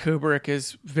about Kubrick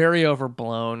is very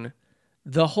overblown.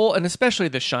 And especially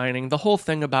The Shining, the whole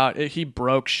thing about it, he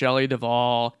broke Shelley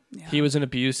Duvall. Yeah. He was an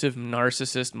abusive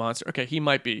narcissist monster. Okay, he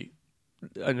might be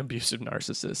an abusive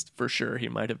narcissist for sure. He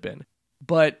might have been,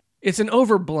 but it's an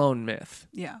overblown myth.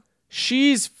 Yeah,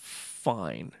 she's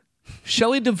fine.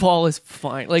 Shelley Duvall is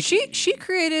fine. Like she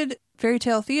created fairy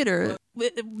tale theater.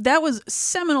 That was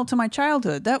seminal to my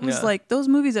childhood. That was like those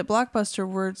movies at Blockbuster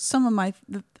were some of my.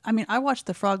 I watched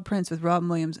The Frog Prince with Robin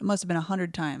Williams. It must have been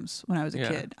 100 times when I was a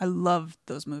kid. I loved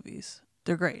those movies.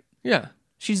 They're great. Yeah,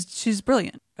 she's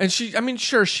brilliant. And she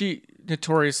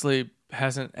notoriously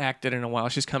hasn't acted in a while.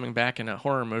 She's coming back in a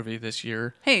horror movie this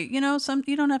year. Hey, you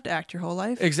don't have to act your whole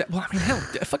life. Exactly. Well, hell,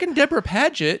 fucking Deborah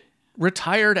Paget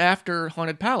retired after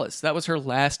Haunted Palace. That was her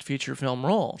last feature film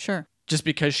role. Sure. Just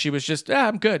because she was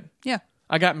I'm good. Yeah.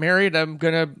 I got married. I'm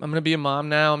gonna be a mom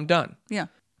now. I'm done. Yeah.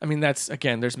 That's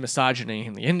there's misogyny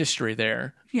in the industry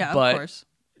there. Yeah, but, of course.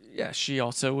 Yeah, she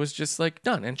also was just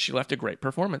done, and she left a great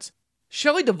performance.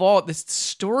 Shelley Duvall, this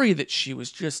story that she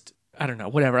was just, I don't know,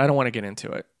 whatever. I don't want to get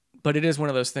into it. But it is one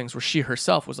of those things where she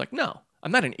herself was like, no,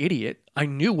 I'm not an idiot. I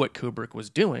knew what Kubrick was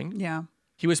doing. Yeah.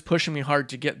 He was pushing me hard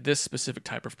to get this specific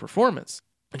type of performance.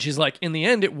 And she's like, in the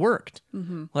end, it worked.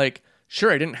 Mm-hmm.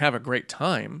 Sure, I didn't have a great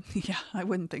time. Yeah, I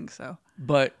wouldn't think so.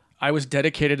 But I was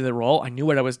dedicated to the role. I knew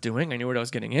what I was doing. I knew what I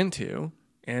was getting into.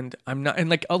 And I'm not,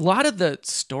 and a lot of the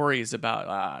stories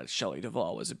about Shelley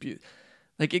Duvall was abused,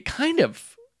 it kind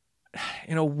of,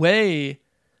 in a way,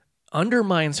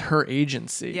 undermines her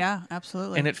agency. Yeah,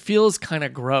 absolutely. And it feels kind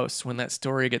of gross when that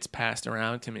story gets passed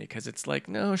around to me because it's like,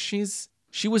 no, she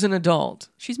was an adult.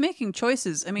 She's making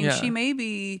choices. She may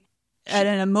be at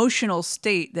an emotional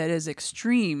state that is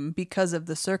extreme because of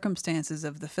the circumstances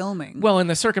of the filming. Well, and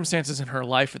the circumstances in her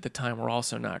life at the time were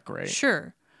also not great.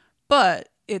 Sure. But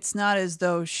it's not as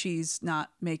though she's not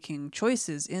making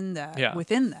choices in that,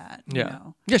 within that.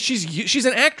 Yeah, she's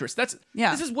an actress. This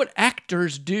is what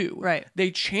actors do. Right.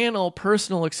 They channel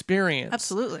personal experience.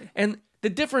 Absolutely. And the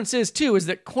difference is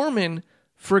that Corman,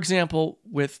 for example,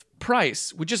 with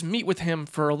Price, would just meet with him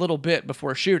for a little bit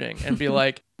before shooting and be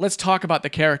like, let's talk about the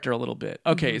character a little bit.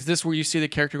 Okay, Is this where you see the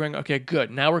character going, okay,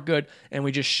 good, now we're good, and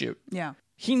we just shoot. Yeah.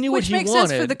 He knew what he wanted. Which makes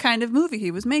sense for the kind of movie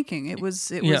he was making. It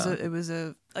was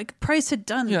Price had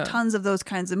done tons of those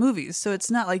kinds of movies, so it's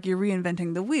not like you're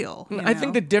reinventing the wheel. I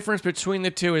think the difference between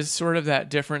the two is sort of that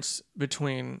difference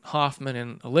between Hoffman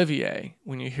and Olivier.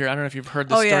 When you hear, I don't know if you've heard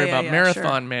the story about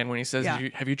Marathon Man when he says,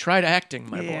 have you tried acting,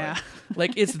 my boy?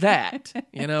 It's that.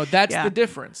 That's the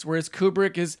difference. Whereas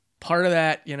Kubrick is part of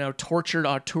that, tortured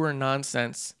auteur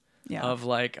nonsense of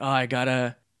I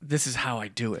gotta this is how I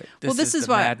do it. This is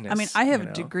the why. madness, I mean, I have you a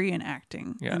know? degree in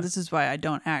acting, Yeah. and this is why I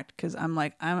don't act because I'm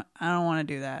like I don't want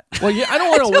to do that. Well, yeah, I don't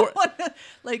want to. don't want to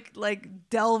like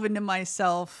delve into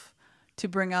myself to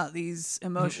bring out these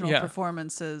emotional Yeah.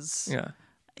 performances. Yeah.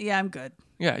 Yeah, I'm good.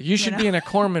 Yeah, you should be in a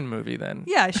Corman movie then.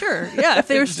 Yeah, sure. Yeah, if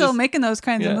they were still Just- making those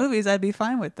kinds yeah. of movies, I'd be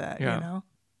fine with that. Yeah. You know.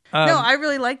 Um, No, I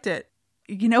really liked it.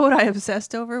 You know what I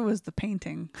obsessed over was the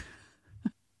painting.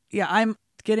 Yeah, I'm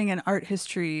getting an art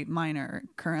history minor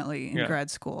currently in Yeah. grad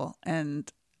school,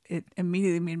 and it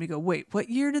immediately made me go, "Wait, what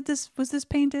year was this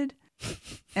painted?"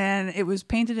 And it was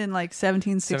painted in like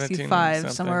 1765,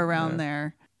 17 somewhere around yeah.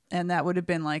 there, and that would have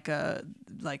been like a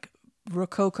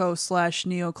Rococo /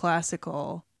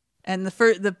 neoclassical. And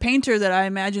the painter that I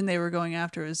imagine they were going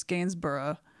after is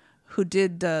Gainsborough, who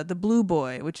did the Blue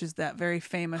Boy, which is that very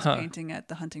famous painting at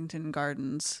the Huntington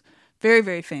Gardens. Very,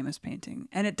 very famous painting.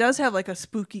 And it does have like a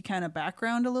spooky kind of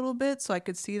background a little bit, so I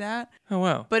could see that. Oh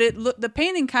wow. But the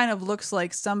painting kind of looks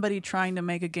like somebody trying to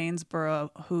make a Gainsborough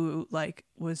who like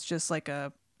was just like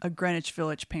a Greenwich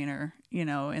Village painter, you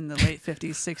know, in the late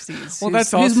 50s, 60s. Well, who's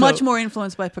that's also- much more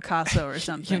influenced by Picasso or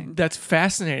something. Yeah, that's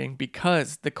fascinating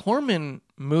because the Corman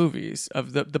movies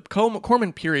of the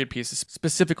Corman period pieces,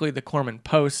 specifically the Corman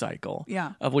Poe cycle,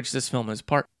 Yeah. of which this film is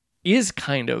part, is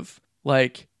kind of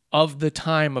like of the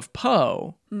time of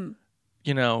Poe,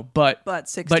 you know, but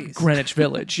 60s. but Greenwich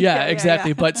Village, yeah, Yeah, exactly,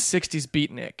 yeah. but 60s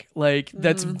beatnik, like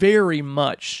that's very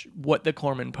much what the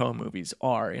Corman Poe movies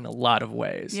are in a lot of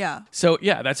ways. Yeah. So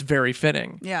yeah, that's very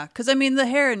fitting. Yeah, because I mean, the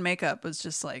hair and makeup was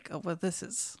just like, oh, well, this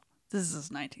is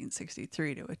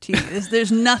 1963 to a T.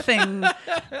 There's nothing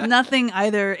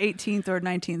either 18th or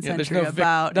 19th Yeah, there's century no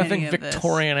about nothing any of this.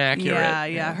 Victorian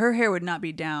accurate. Yeah. Her hair would not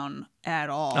be down at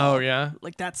all. Oh yeah.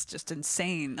 Like that's just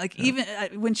insane. Like even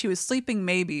when she was sleeping,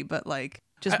 maybe, but like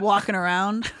just walking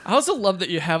around. I also love that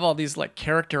you have all these like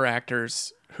character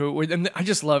actors who, and I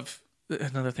just love,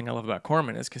 another thing I love about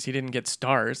Corman is because he didn't get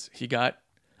stars. He got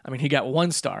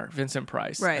one star, Vincent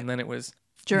Price. Right. And then it was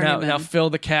Journeyman. now fill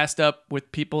the cast up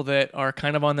with people that are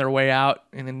kind of on their way out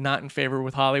and not in favor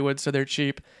with Hollywood, so they're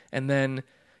cheap. And then,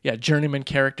 journeyman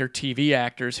character TV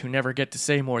actors who never get to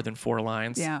say more than 4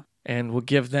 lines. Yeah. And we'll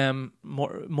give them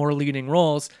more leading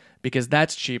roles because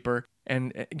that's cheaper.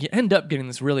 And you end up getting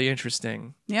this really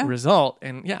interesting result.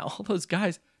 And all those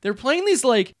guys, they're playing these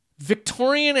like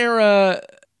Victorian era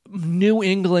New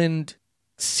England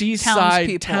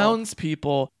seaside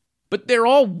townspeople, but they're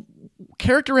all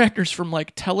character actors from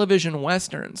like television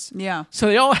westerns. Yeah. So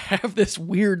they all have this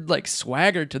weird like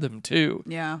swagger to them too.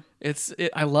 Yeah.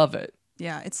 I love it.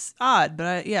 Yeah. It's odd,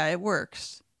 but it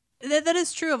works. That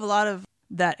is true of a lot of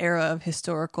that era of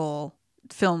historical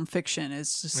film fiction.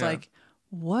 It's just like,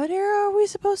 what era are we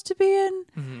supposed to be in?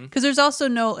 Because there's also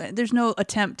no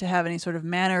attempt to have any sort of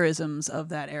mannerisms of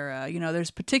that era. You know,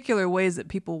 there's particular ways that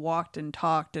people walked and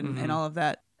talked and all of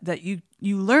that you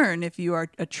learn if you are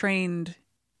a trained,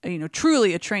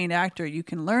 truly a trained actor. You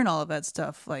can learn all of that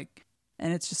stuff. Like,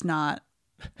 and it's just not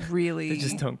really. They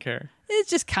just don't care. It's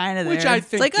just kind of there. Which I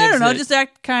think it's like, I don't know, gives it- just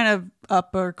act kind of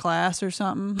upper class or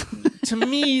something. To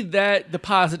me, that the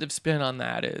positive spin on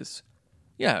that is,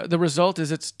 the result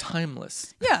is it's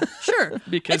timeless. Yeah, sure.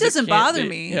 Because it doesn't it can't bother be.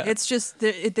 me. Yeah. It's just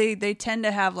they tend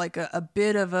to have like a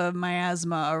bit of a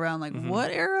miasma around like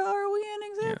what era are we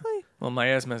in exactly? Well,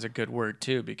 miasma is a good word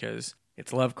too because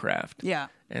it's Lovecraft. Yeah.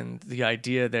 And the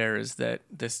idea there is that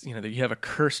this, that you have a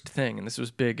cursed thing, and this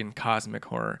was big in cosmic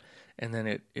horror, and then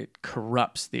it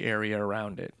corrupts the area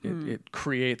around it. It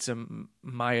creates a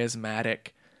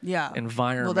miasmatic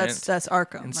environment. Well, that's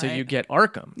Arkham. And so right? you get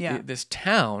Arkham, this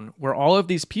town where all of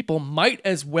these people might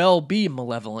as well be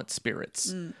malevolent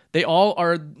spirits. They all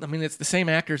are, it's the same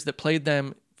actors that played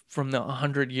them from the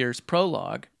 100 Years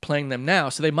prologue playing them now,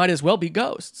 so they might as well be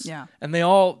ghosts. Yeah. And they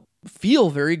all feel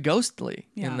very ghostly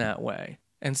Yeah. in that way.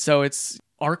 And so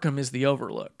Arkham is the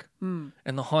Overlook. And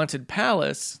the Haunted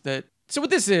Palace so what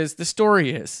this is, the story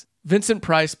is, Vincent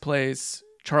Price plays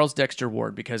Charles Dexter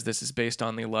Ward because this is based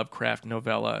on the Lovecraft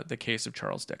novella, The Case of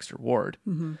Charles Dexter Ward,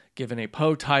 given a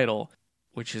Poe title,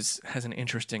 which has an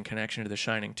interesting connection to The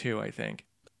Shining too, I think.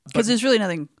 Because there's really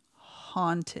nothing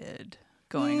haunted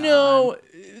going on. No,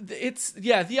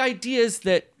 the idea is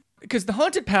that, because the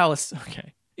Haunted Palace,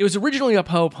 it was originally a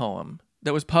Poe poem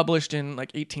that was published in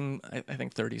like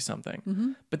 30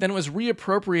 something, but then it was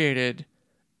reappropriated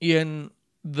in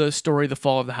the story The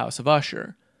Fall of the House of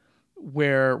Usher,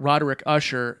 where Roderick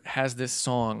Usher has this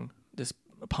song, this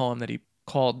poem that he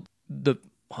called The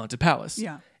Haunted Palace.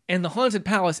 Yeah. And the Haunted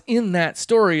Palace in that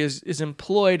story is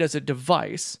employed as a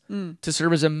device to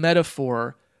serve as a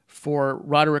metaphor for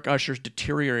Roderick Usher's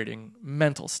deteriorating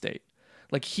mental state.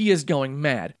 Like, he is going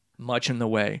mad. much in the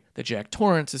way that Jack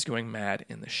Torrance is going mad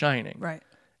in The Shining. Right.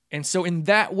 And so in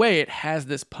that way, it has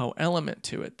this Poe element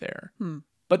to it there.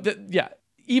 But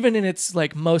even in its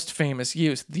like most famous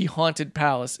use, the haunted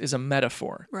palace is a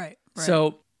metaphor. Right.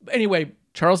 So anyway,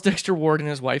 Charles Dexter Ward and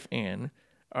his wife Anne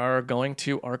are going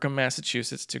to Arkham,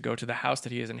 Massachusetts to go to the house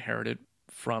that he has inherited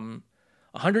from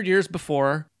 100 years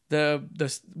before. The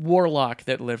warlock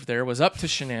that lived there was up to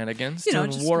shenanigans,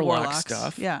 doing just warlock warlocks.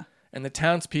 stuff. Yeah. And the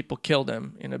townspeople killed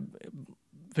him in a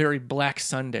very Black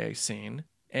Sunday scene.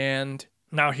 And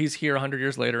now he's here 100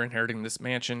 years later, inheriting this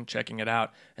mansion, checking it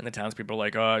out. And the townspeople are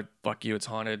like, oh, fuck you, it's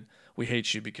haunted. We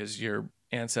hate you because your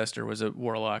ancestor was a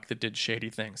warlock that did shady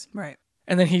things. Right.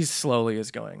 And then he slowly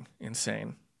is going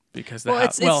insane because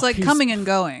it's like coming and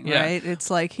going, right? It's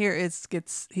like here he's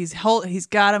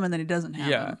got him and then he doesn't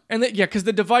have him. And because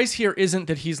the device here isn't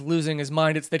that he's losing his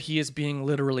mind, it's that he is being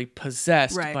literally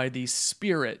possessed by the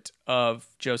spirit of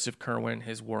Joseph Kerwin,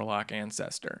 his warlock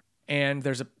ancestor. And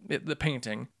there's the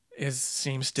painting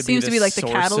seems to be like the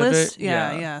catalyst.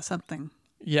 Yeah, something.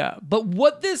 Yeah, but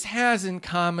what this has in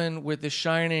common with The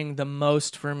Shining the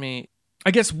most for me,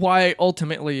 I guess why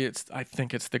ultimately I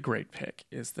think it's the great pick,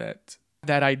 is that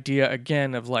idea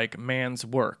again of like man's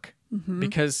work.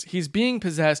 Because he's being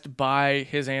possessed by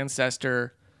his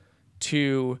ancestor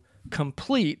to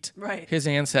complete his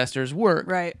ancestor's work.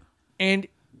 Right. And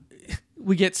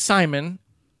we get Simon,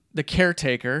 the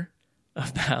caretaker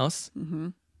of the house,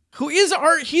 who is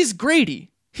he's Grady.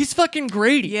 He's fucking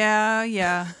Grady.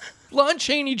 Yeah. Lon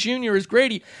Chaney Jr. is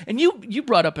Grady. And you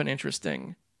brought up an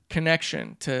interesting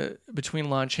connection between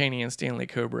Lon Chaney and Stanley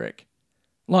Kubrick.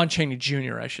 Lon Chaney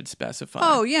Jr., I should specify.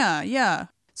 Oh, yeah.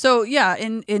 So,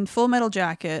 in Full Metal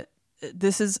Jacket,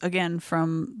 this is, again,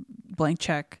 from Blank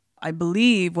Check. I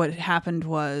believe what happened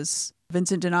was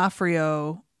Vincent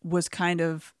D'Onofrio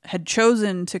had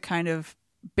chosen to kind of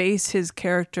base his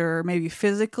character maybe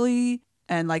physically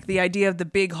and like the idea of the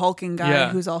big hulking guy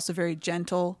who's also very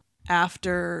gentle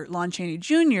after Lon Chaney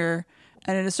Jr.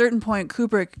 And at a certain point,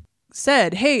 Kubrick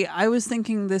said, hey, I was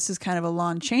thinking this is kind of a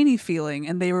Lon Chaney feeling.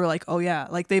 And they were like, oh, yeah.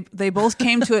 Like they both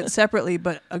came to it separately,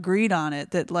 but agreed on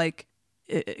it that like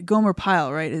Gomer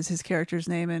Pyle, right, is his character's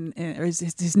name or is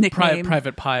his nickname.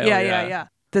 Private Pyle. Yeah.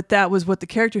 That was what the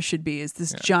character should be, is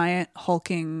this giant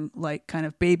hulking like kind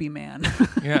of baby man.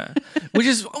 Yeah. Which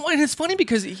is, and it's funny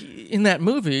because in that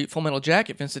movie, Full Metal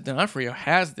Jacket, Vincent D'Onofrio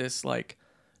has this like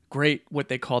great, what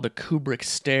they call the Kubrick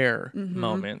stare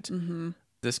moment.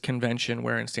 This convention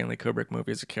wherein Stanley Kubrick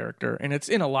movie is a character, and it's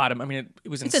in a lot of, it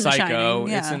was in Psycho,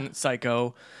 it's in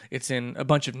Psycho, it's in a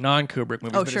bunch of non-Kubrick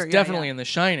movies, but it's definitely in The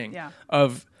Shining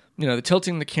of, the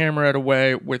tilting the camera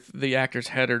away with the actor's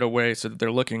head away so that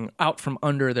they're looking out from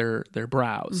under their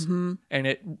brows. And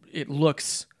it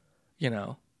looks,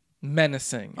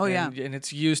 menacing. And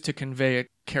it's used to convey a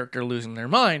character losing their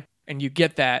mind. And you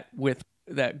get that with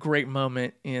that great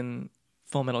moment in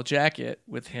Full Metal Jacket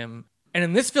with him. And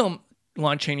in this film,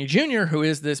 Lon Chaney Jr., who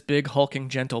is this big hulking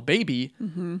gentle baby,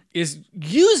 is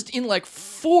used in like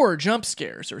 4 jump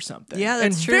scares or something. Yeah,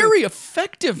 that's true. Very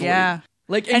effectively. Yeah.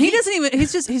 Like, and he doesn't even,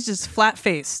 he's just flat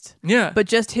faced. Yeah. But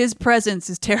just his presence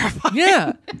is terrifying.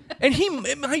 Yeah. And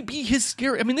it might be his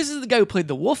scary. This is the guy who played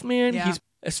the Wolfman. Yeah.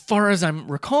 As far as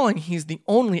I'm recalling, he's the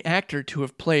only actor to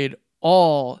have played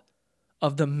all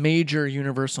of the major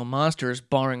Universal monsters,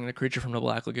 barring the Creature from the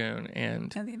Black Lagoon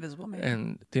and the Invisible Man.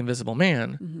 And the Invisible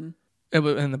Man.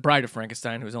 And the Bride of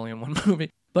Frankenstein, who was only in 1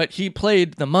 movie. But he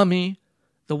played the Mummy,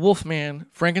 the Wolfman,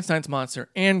 Frankenstein's monster,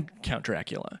 and Count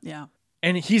Dracula. Yeah.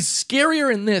 And he's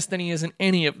scarier in this than he is in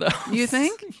any of those. You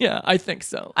think? Yeah, I think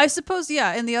so. I suppose,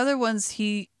 yeah. In the other ones,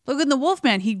 look, in the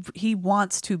Wolfman, he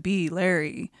wants to be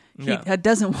Larry. He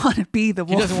doesn't want to be the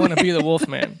Wolfman. He doesn't want to be the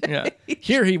Wolfman. Yeah.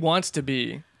 Here he wants to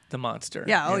be the monster.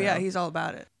 Yeah, oh yeah, he's all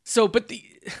about it. So, but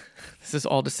this is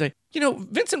all to say,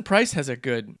 Vincent Price has a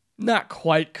good, not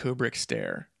quite Kubrick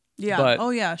stare. Yeah. But,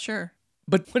 oh yeah, sure.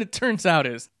 But what it turns out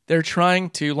is they're trying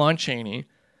to Lon Chaney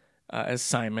as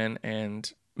Simon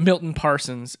and Milton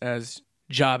Parsons as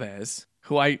Jabez,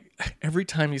 who every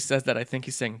time he says that, I think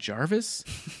he's saying Jarvis.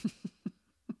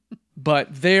 But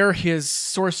they're his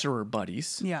sorcerer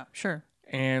buddies. Yeah, sure.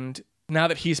 And now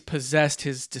that he's possessed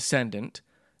his descendant,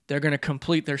 they're going to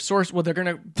complete their source. Well,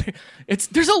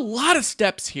 there's a lot of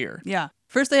steps here. Yeah.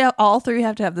 First, all 3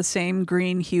 have to have the same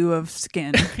green hue of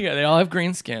skin. Yeah, they all have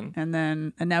green skin.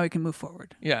 And now we can move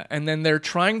forward. Yeah, and then they're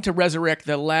trying to resurrect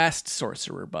the last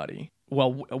sorcerer buddy.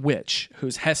 Well, a witch,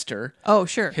 who's Hester. Oh,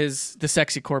 sure. The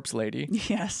sexy corpse lady.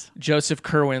 Yes. Joseph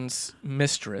Kerwin's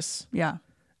mistress. Yeah.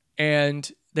 And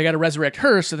they got to resurrect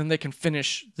her so then they can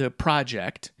finish the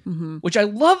project, which I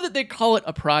love that they call it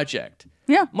a project.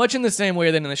 Yeah. Much in the same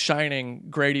way that in The Shining,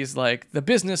 Grady's like, the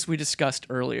business we discussed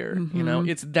earlier, you know,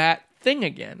 it's that thing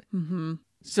again.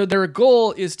 So their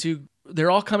goal is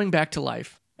they're all coming back to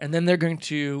life, and then they're going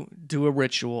to do a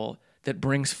ritual that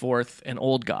brings forth an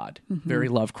old god, very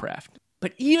Lovecraft.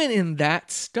 But even in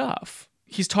that stuff,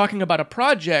 he's talking about a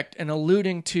project and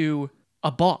alluding to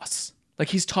a boss. Like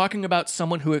he's talking about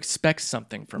someone who expects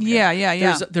something from him.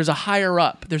 Yeah. There's a higher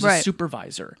up. There's a Right.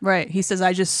 supervisor. Right. He says,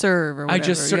 I just serve or whatever. I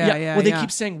just serve. Yeah. Well, they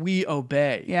keep saying we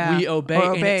obey. Yeah. We obey. Or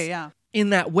And obey, it's yeah.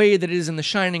 in that way that it is in The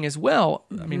Shining as well.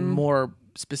 I mean, more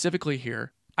specifically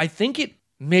here. I think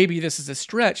maybe this is a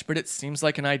stretch, but it seems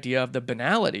like an idea of the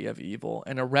banality of evil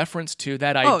and a reference to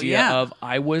that idea of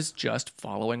I was just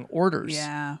following orders.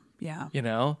 Yeah. You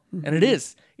know? And it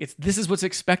is. This is what's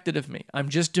expected of me. I'm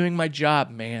just doing my job,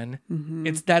 man.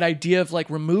 It's that idea of like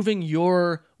removing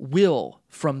your will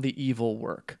from the evil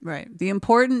work. Right. The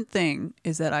important thing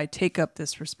is that I take up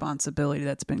this responsibility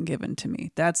that's been given to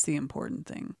me. That's the important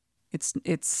thing.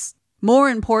 It's more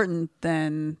important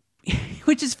than,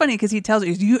 which is funny because he tells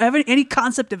you, do you have any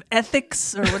concept of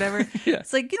ethics or whatever?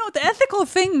 It's like, the ethical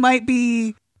thing might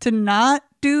be to not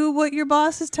do what your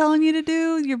boss is telling you to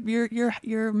do,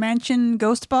 your mansion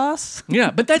ghost boss. Yeah,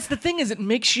 but that's the thing is it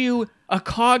makes you a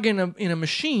cog in a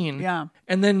machine. Yeah.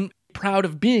 And then proud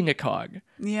of being a cog.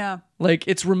 Yeah. Like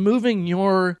it's removing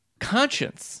your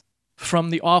conscience from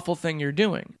the awful thing you're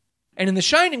doing. And in The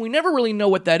Shining, we never really know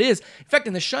what that is. In fact,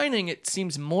 in The Shining, it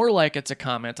seems more like it's a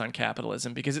comment on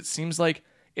capitalism because it seems like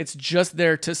it's just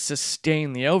there to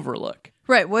sustain the Overlook.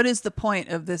 Right. What is the point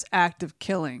of this act of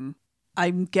killing?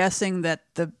 I'm guessing that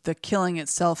the killing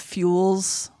itself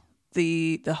fuels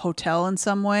the hotel in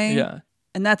some way. Yeah.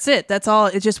 And that's it. That's all.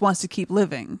 It just wants to keep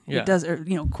living. Yeah. It does, or,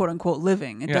 quote unquote,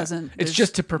 living. It doesn't. It's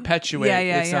just to perpetuate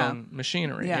its yeah. own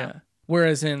machinery. Yeah. Yeah.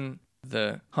 Whereas in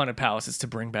the Haunted Palace, it's to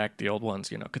bring back the old ones,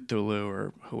 Cthulhu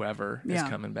or whoever is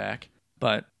coming back.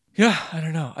 But yeah, I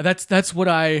don't know. That's what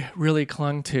I really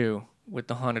clung to with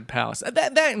the Haunted Palace.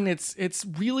 That and it's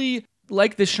really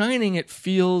like The Shining. It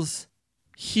feels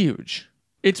huge.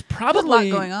 It's probably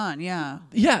There's a lot going on. Yeah.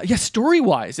 Yeah. Story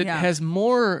wise, it Yeah. has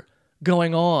more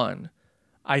going on,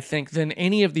 I think, than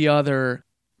any of the other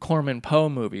Corman Poe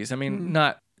movies. I mean,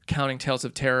 not counting Tales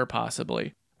of Terror,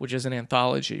 possibly, which is an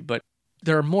anthology, but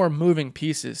there are more moving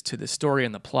pieces to the story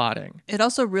and the plotting. It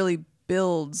also really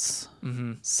builds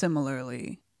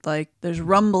similarly. Like there's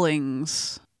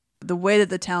rumblings. The way that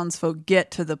the townsfolk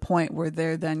get to the point where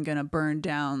they're then going to burn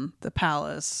down the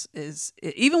palace is,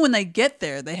 even when they get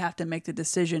there, they have to make the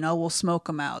decision, we'll smoke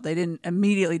them out. They didn't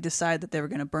immediately decide that they were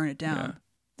going to burn it down.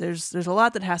 Yeah. There's a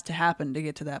lot that has to happen to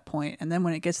get to that point. And then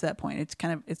when it gets to that point,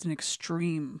 it's an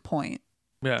extreme point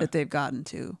that they've gotten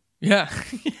to. Yeah.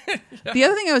 The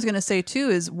other thing I was going to say too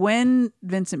is when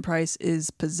Vincent Price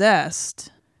is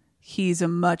possessed, he's a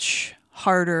much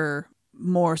harder,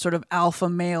 more sort of alpha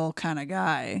male kind of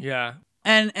guy. Yeah.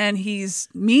 And he's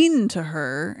mean to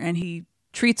her and he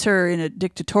treats her in a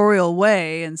dictatorial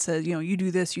way and says, you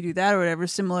do this, you do that or whatever,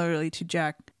 similarly to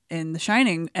Jack in The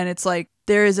Shining. And it's like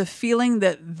there is a feeling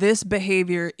that this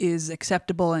behavior is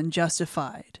acceptable and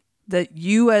justified, that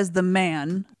you as the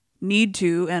man need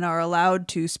to and are allowed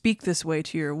to speak this way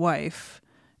to your wife.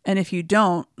 And if you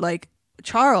don't, like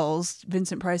Charles,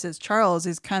 Vincent Price as Charles,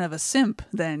 is kind of a simp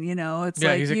then, it's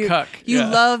like he's a cuck. You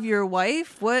love your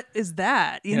wife? What is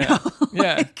that? You know?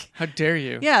 Yeah. How dare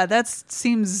you? Yeah, that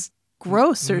seems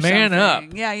gross or Man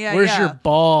something. up. Yeah. Where's your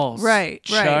balls? Right.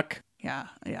 Chuck? Yeah.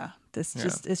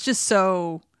 It's just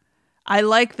so, I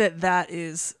like that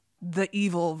is the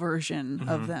evil version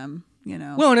of them,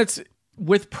 Well, and it's,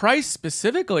 with Price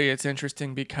specifically, it's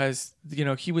interesting because,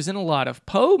 he was in a lot of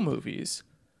Poe movies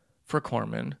for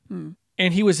Corman.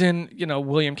 And he was in,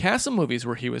 William Castle movies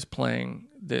where he was playing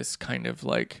this kind of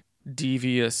like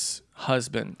devious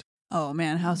husband. Oh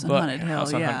man, House on Haunted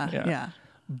Hill. Yeah.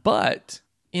 But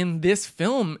in this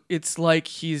film, it's like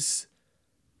he's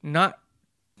not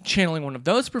channeling one of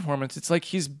those performances. It's like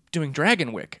he's doing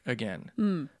Dragonwyck again.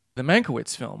 The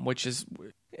Mankiewicz film, which is,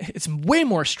 it's way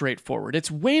more straightforward. It's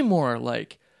way more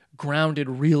like grounded,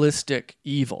 realistic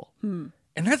evil. And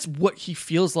that's what he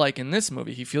feels like in this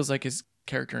movie. He feels like his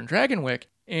character in Dragonwyck.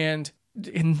 And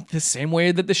in the same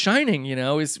way that The Shining,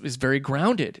 is very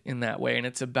grounded in that way. And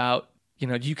it's about,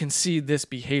 you can see this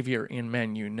behavior in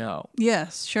men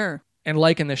Yes, sure. And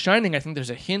like in The Shining, I think there's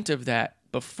a hint of that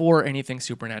before anything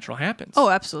supernatural happens. Oh,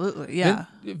 absolutely. Yeah.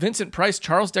 Vincent Price,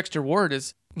 Charles Dexter Ward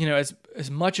is,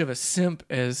 as much of a simp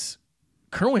as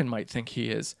Kerwin might think he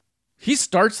is. He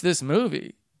starts this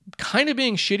movie kind of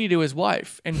being shitty to his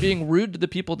wife and being rude to the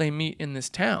people they meet in this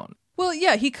town. Well,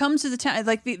 yeah, he comes to the town,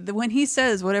 like, when he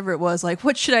says whatever it was, like,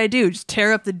 what should I do? Just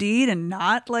tear up the deed and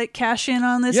not, like, cash in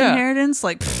on this inheritance?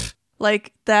 Like, pfft.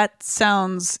 Like, that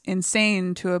sounds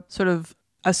insane to a sort of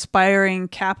aspiring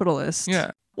capitalist.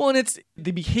 Yeah. Well, and it's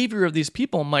the behavior of these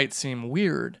people might seem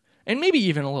weird and maybe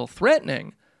even a little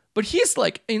threatening, but he's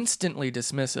like instantly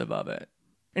dismissive of it.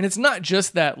 And it's not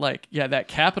just that, like, that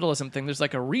capitalism thing. There's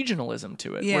like a regionalism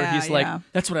to it where he's like,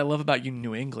 that's what I love about you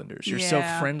New Englanders. You're so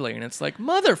friendly. And it's like,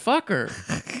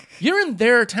 motherfucker, you're in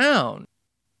their town.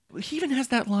 He even has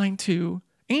that line to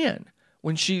Anne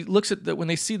when she looks at when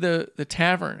they see the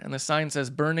tavern and the sign says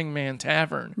Burning Man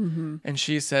Tavern. Mm-hmm. And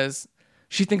she says,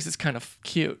 she thinks it's kind of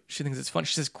cute. She thinks it's fun.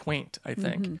 She says quaint, I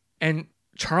think. Mm-hmm. And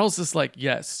Charles is like,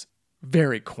 yes,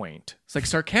 very quaint. It's like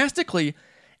sarcastically,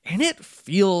 and it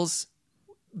feels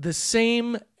the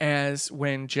same as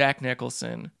when Jack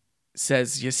Nicholson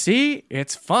says, you see,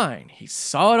 it's fine. He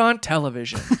saw it on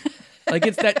television. Like,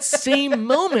 it's that same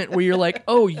moment where you're like,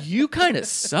 oh, you kind of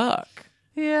suck.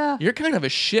 Yeah. You're kind of a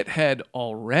shithead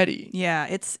already. Yeah,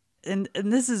 it's and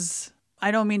this is,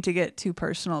 I don't mean to get too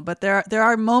personal, but there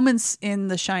are moments in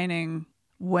The Shining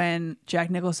when Jack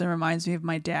Nicholson reminds me of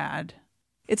my dad.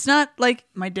 It's not like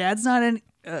my dad's not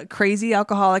a crazy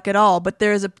alcoholic at all, but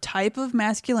there's a type of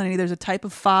masculinity, there's a type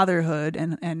of fatherhood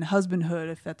and husbandhood,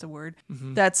 if that's a word,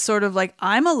 that's sort of like,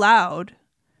 I'm allowed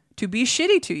to be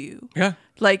shitty to you. Yeah.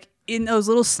 Like, in those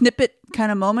little snippet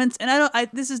kind of moments. And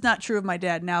this is not true of my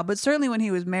dad now, but certainly when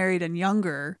he was married and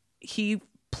younger, he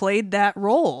played that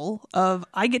role of,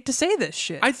 I get to say this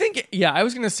shit. I think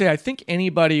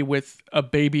anybody with a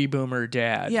baby boomer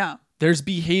dad, there's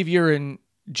behavior in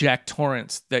Jack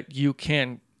Torrance that you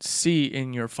can see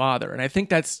in your father. And I think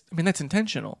that's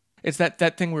intentional. It's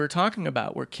that thing we were talking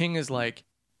about where King is like,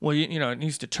 well, you know, it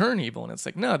needs to turn evil. And it's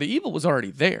like, no, the evil was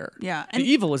already there. Yeah. And the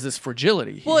evil is this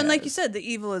fragility. Well, and like you said, the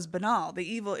evil is banal.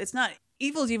 Evil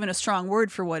is even a strong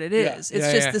word for what it is.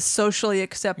 It's just this socially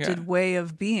accepted way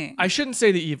of being. I shouldn't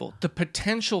say the evil, the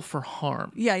potential for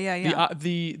harm. Yeah.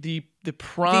 The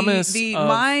promise of...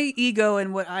 my ego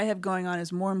and what I have going on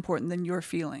is more important than your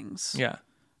feelings. Yeah.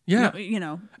 Yeah. You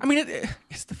know. I mean,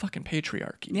 it's the fucking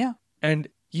patriarchy. Yeah. And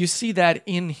you see that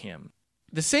in him.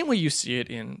 The same way you see it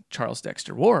in Charles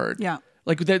Dexter Ward. Yeah.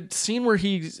 Like that scene where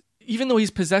even though he's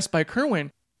possessed by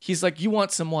Kerwin, he's like, you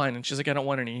want some wine? And she's like, I don't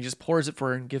want any. He just pours it for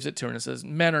her and gives it to her and says,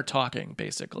 men are talking,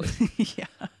 basically. Yeah.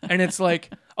 And it's like,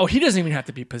 oh, he doesn't even have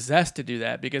to be possessed to do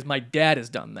that because my dad has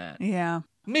done that. Yeah.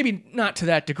 Maybe not to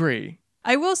that degree.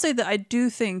 I will say that I do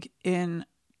think in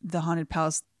The Haunted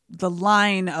Palace, the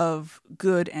line of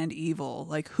good and evil,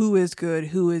 like who is good,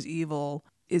 who is evil,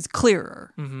 is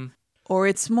clearer. Mm-hmm. Or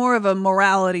it's more of a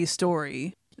morality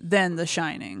story than The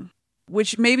Shining,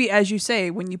 which maybe, as you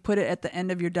say, when you put it at the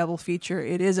end of your double feature,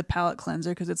 it is a palate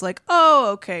cleanser because it's like, oh,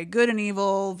 okay, good and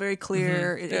evil, very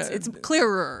clear. Mm-hmm. It's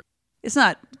clearer. It's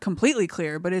not completely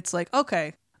clear, but it's like,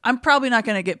 okay, I'm probably not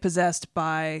going to get possessed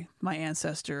by my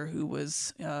ancestor who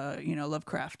was,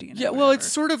 Lovecraftian. Yeah, well, it's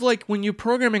sort of like when you're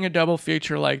programming a double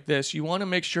feature like this, you want to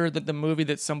make sure that the movie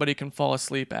that somebody can fall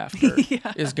asleep after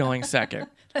is going second.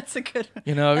 That's a good one.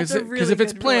 You know, because if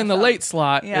it's playing the late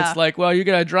slot, it's like, well, you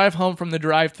got to drive home from the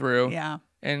drive-through. Yeah.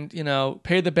 And,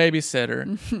 pay the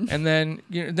babysitter. And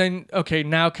then, okay,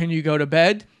 now can you go to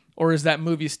bed? Or is that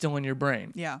movie still in your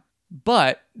brain? Yeah.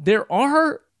 But there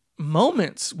are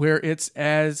moments where it's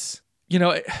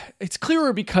it's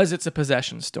clearer because it's a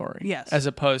possession story. Yes. As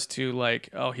opposed to like,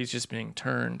 oh, he's just being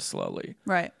turned slowly.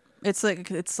 Right. It's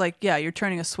like, you're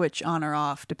turning a switch on or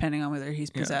off depending on whether he's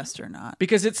possessed or not.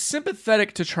 Because it's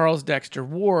sympathetic to Charles Dexter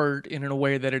Ward in a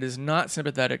way that it is not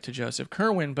sympathetic to Joseph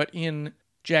Kerwin, but in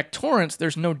Jack Torrance,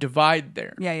 there's no divide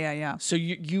there. Yeah. So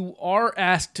you are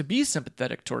asked to be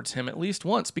sympathetic towards him at least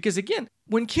once. Because again,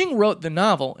 when King wrote the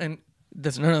novel, and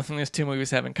there's another thing these two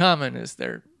movies have in common is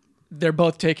they're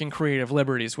both taking creative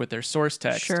liberties with their source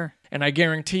text. Sure. And I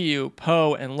guarantee you,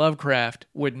 Poe and Lovecraft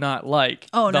would not like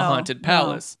The Haunted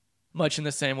Palace, much in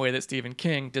the same way that Stephen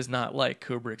King does not like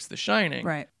Kubrick's The Shining.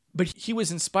 Right. But he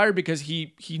was inspired because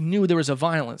he knew there was a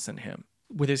violence in him.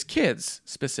 With his kids,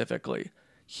 specifically,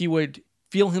 he would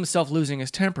feel himself losing his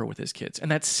temper with his kids,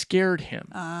 and that scared him.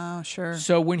 Oh, sure.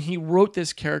 So when he wrote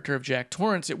this character of Jack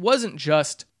Torrance, it wasn't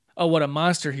just, oh, what a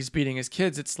monster, he's beating his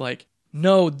kids. It's like,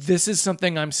 no, this is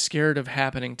something I'm scared of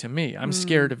happening to me. I'm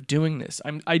scared of doing this.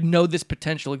 I know this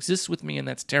potential exists with me, and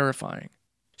that's terrifying.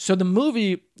 So the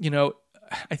movie,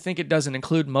 I think it doesn't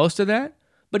include most of that,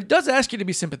 but it does ask you to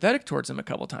be sympathetic towards him a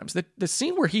couple times. The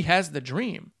scene where he has the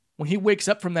dream, when he wakes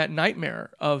up from that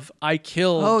nightmare of, I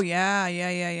killed... Oh,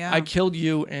 yeah. I killed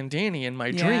you and Danny in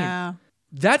my dream.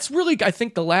 that's really, I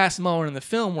think, the last moment in the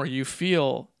film where you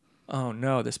feel, oh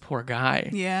no, this poor guy.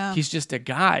 Yeah. He's just a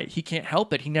guy. He can't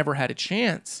help it. He never had a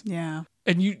chance. Yeah.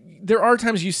 And there are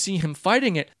times you see him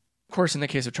fighting it. Of course, in the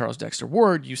case of Charles Dexter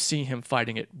Ward, you see him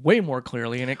fighting it way more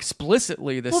clearly and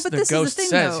explicitly. The ghost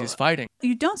says he's fighting.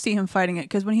 You don't see him fighting it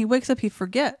because when he wakes up, he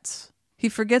forgets. He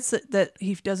forgets that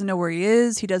he doesn't know where he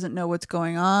is. He doesn't know what's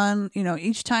going on. You know,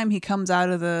 each time he comes out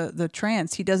of the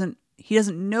trance, he doesn't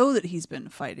know that he's been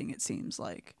fighting. It seems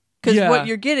like because what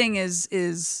you're getting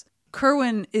is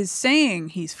Kerwin is saying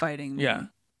he's fighting me. Yeah,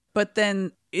 but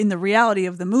then in the reality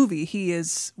of the movie, he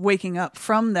is waking up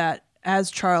from that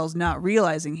as Charles, not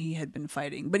realizing he had been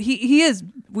fighting. But he is.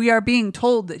 We are being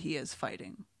told that he is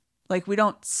fighting. Like we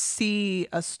don't see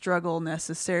a struggle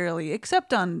necessarily,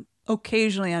 except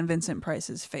occasionally on Vincent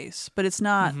Price's face, but it's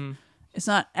not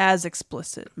as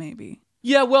explicit maybe.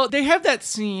 Yeah, well, they have that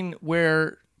scene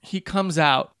where he comes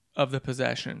out of the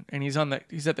possession and he's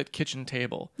at the kitchen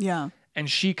table. Yeah. And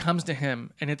she comes to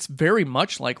him and it's very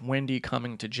much like Wendy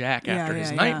coming to Jack after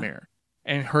his nightmare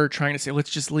and her trying to say, let's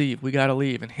just leave. We got to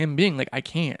leave. And him being like, I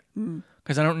can't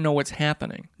because I don't know what's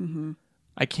happening. Mm-hmm.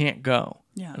 I can't go.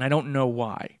 Yeah. And I don't know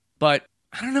why. But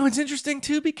I don't know. It's interesting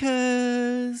too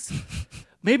because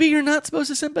maybe you're not supposed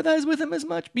to sympathize with him as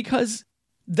much because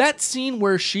that scene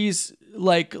where she's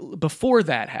like, before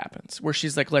that happens, where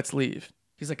she's like, let's leave.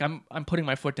 He's like, I'm putting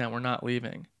my foot down. We're not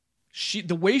leaving.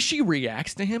 The way she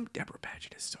reacts to him, Deborah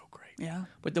Paget is so great. Yeah.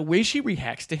 But the way she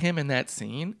reacts to him in that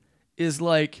scene is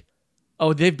like,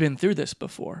 oh, they've been through this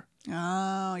before.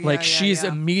 Oh, yeah. Like she's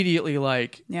immediately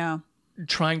like,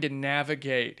 trying to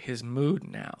navigate his mood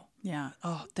now. Yeah.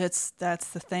 Oh, that's the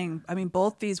thing. I mean,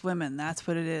 both these women, that's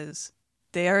what it is.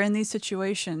 They are in these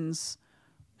situations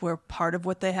where part of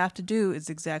what they have to do is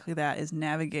exactly that, is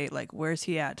navigate, like, where's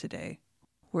he at today?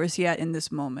 Where's he at in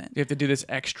this moment? You have to do this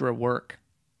extra work.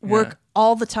 Work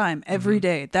all the time, every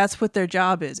day. That's what their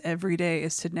job is. Every day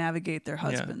is to navigate their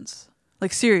husbands.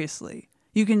 Like, seriously.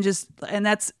 You can just, and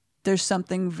there's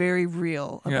something very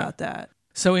real about that.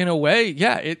 So in a way,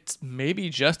 it's maybe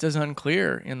just as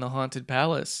unclear in The Haunted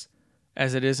Palace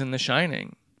as it is in The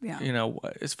Shining. Yeah. You know,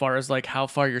 as far as like how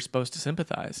far you're supposed to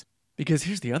sympathize. Because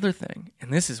here's the other thing,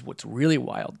 and this is what's really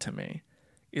wild to me,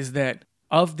 is that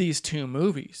of these two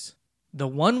movies, the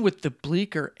one with the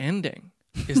bleaker ending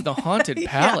is The Haunted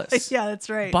Palace. Yeah, that's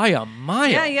right. By a mile.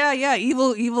 Yeah.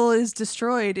 Evil is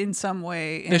destroyed in some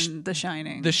way in The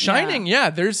Shining. The Shining,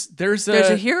 there's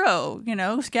a hero, you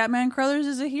know. Scatman Crothers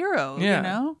is a hero, you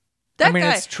know.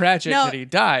 It's tragic that he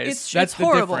dies. That's the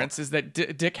horrible. difference, is that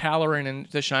Dick Halloran in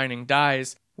The Shining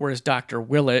dies, whereas Dr.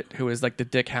 Willett, who is like the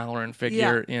Dick Halloran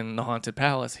figure in The Haunted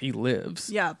Palace, he lives.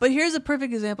 Yeah, but here's a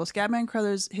perfect example. Scatman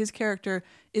Crothers, his character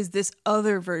is this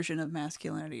other version of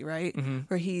masculinity, right? Mm-hmm.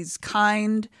 Where he's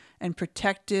kind and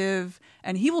protective,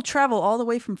 and he will travel all the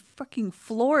way from fucking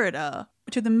Florida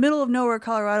to the middle of nowhere,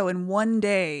 Colorado in one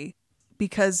day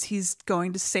because he's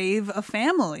going to save a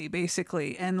family,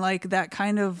 basically. And like that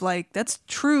kind of like, that's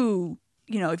true.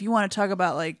 You know, if you want to talk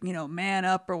about like, you know, man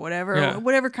up or whatever, or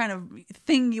whatever kind of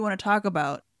thing you want to talk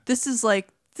about, this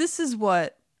is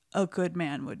what a good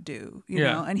man would do, you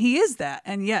know, and he is that.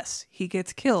 And yes, he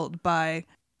gets killed by,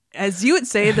 as you would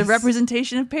say, the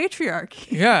representation of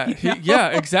patriarchy. Yeah,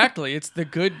 exactly. It's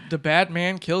the bad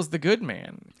man kills the good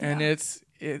man. And it's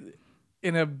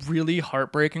in a really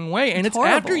heartbreaking way. And it's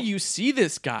horrible. After you see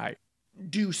this guy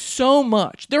do so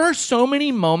much. There are so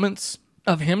many moments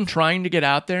of him trying to get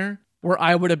out there where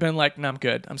I would have been like, no, I'm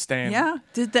good. I'm staying. Yeah.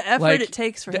 The effort it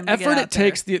takes for him to get out there. The effort it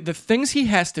takes, the things he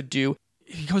has to do,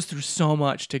 he goes through so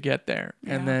much to get there.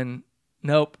 Yeah. And then,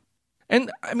 nope.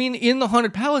 And I mean, in The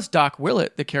Haunted Palace, Doc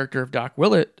Willett, the character of Doc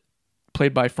Willett,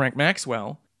 played by Frank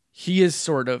Maxwell, he is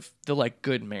sort of the like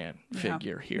good man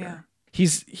figure here. Yeah.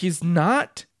 He's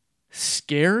not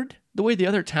scared the way the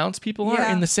other townspeople are,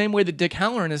 in the same way that Dick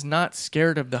Halloran is not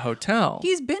scared of the hotel.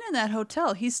 He's been in that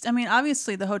hotel.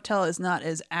 Obviously the hotel is not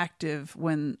as active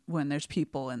when there's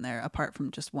people in there apart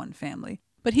from just one family.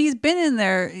 But he's been in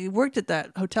there, he worked at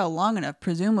that hotel long enough,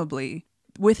 presumably,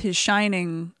 with his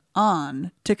Shining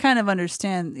on to kind of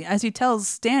understand, as he tells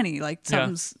Stanny, like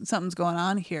something's going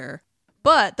on here.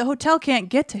 But the hotel can't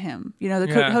get to him. You know,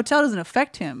 the hotel doesn't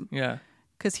affect him. Yeah.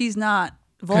 Because he's not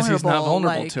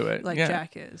vulnerable to it. Like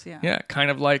Jack is. Yeah. Yeah. Kind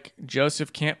of like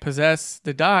Joseph can't possess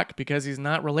the doc because he's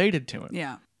not related to him.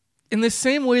 Yeah. In the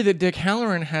same way that Dick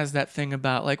Halloran has that thing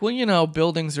about like, well, you know,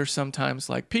 buildings are sometimes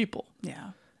like people.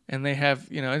 Yeah. And they have,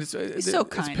 you know, it's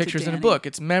pictures in a Danny. book.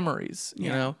 It's memories, you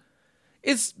know.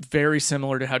 It's very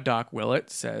similar to how Doc Willett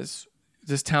says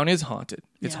this town is haunted.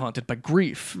 It's haunted by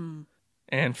grief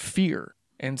and fear.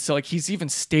 And so like he's even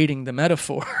stating the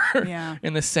metaphor Yeah.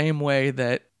 in the same way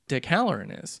that Dick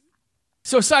Halloran is.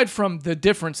 So aside from the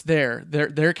difference there,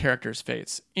 their characters'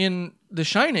 fates, in The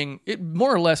Shining, it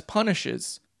more or less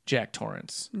punishes Jack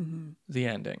Torrance, the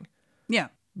ending. Yeah.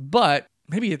 But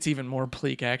maybe it's even more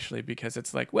bleak, actually, because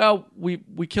it's like, well, we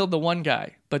killed the one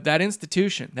guy, but that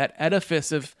institution, that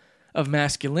edifice of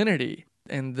masculinity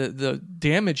and the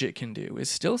damage it can do is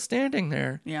still standing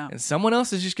there. Yeah. And someone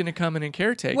else is just going to come in and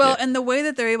caretake Well, it. and the way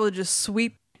that they're able to just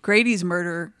sweep Grady's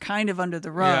murder kind of under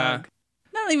the rug. Yeah.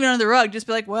 Not even under the rug, just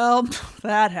be like, well,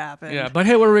 that happened. Yeah, but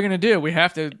hey, what are we going to do? We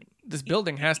have to, this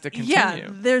building has to continue. Yeah,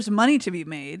 there's money to be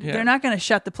made. Yeah. They're not going to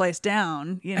shut the place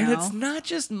down, you know. And it's not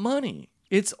just money.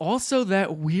 It's also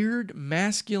that weird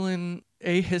masculine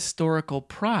ahistorical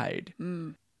pride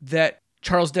that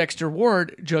Charles Dexter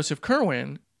Ward, Joseph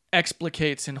Kerwin,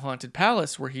 explicates in Haunted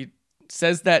Palace, where he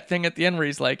says that thing at the end where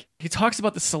he's like, he talks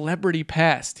about the celebrity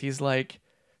past. He's like,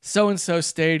 so-and-so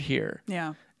stayed here.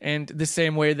 Yeah. And the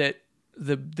same way that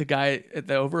the guy at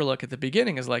the Overlook at the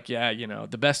beginning is like, yeah,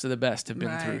 the best of the best have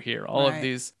been through here. All of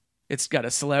these, it's got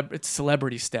it's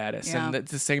celebrity status. Yeah. And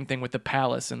it's the same thing with the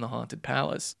palace and the Haunted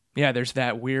Palace. Yeah, there's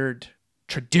that weird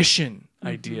tradition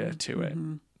idea to it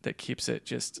that keeps it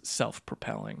just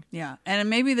self-propelling. Yeah. And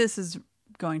maybe this is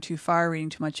going too far, reading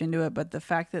too much into it, but the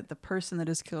fact that the person that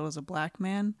is killed is a black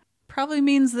man probably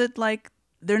means that, like,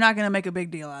 they're not going to make a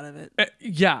big deal out of it.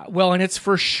 Yeah, well, and it's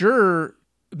for sure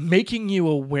making you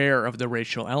aware of the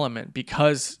racial element,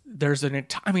 because there's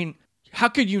how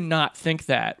could you not think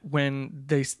that when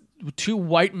two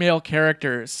white male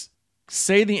characters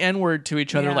say the N-word to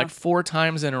each other like 4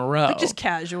 times in a row? But just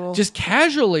casual. Just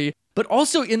casually, but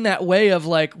also in that way of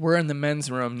like, we're in the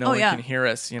men's room, no one can hear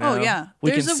us, Oh, yeah.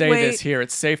 We There's can a say way- this here.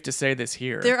 It's safe to say this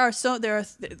here. There are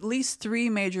at least 3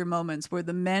 major moments where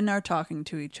the men are talking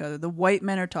to each other, the white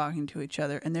men are talking to each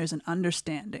other, and there's an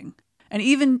understanding. And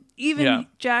even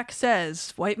Jack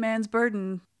says, white man's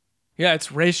burden. Yeah, it's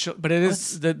racial, but it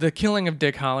is the killing of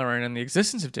Dick Halloran and the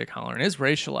existence of Dick Halloran is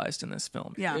racialized in this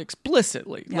film. Yeah.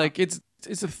 Explicitly. Yeah. Like it's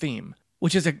a theme,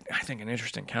 which is I think an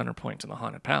interesting counterpoint to the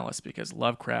Haunted Palace, because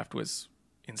Lovecraft was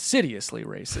insidiously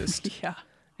racist. Yeah.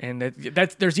 And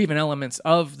there's even elements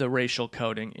of the racial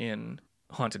coding in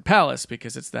Haunted Palace,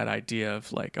 because it's that idea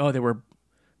of like, oh, they were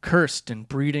cursed and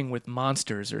breeding with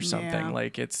monsters or something. Yeah.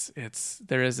 Like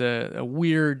there is a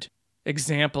weird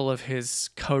example of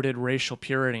his coded racial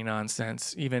purity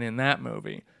nonsense even in that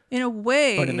movie. In a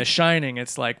way. But in The Shining,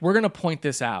 it's like, we're going to point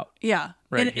this out. Yeah.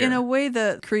 Right in here. a way,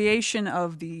 the creation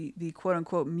of the quote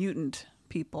unquote mutant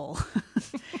people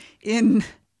in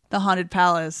the Haunted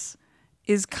Palace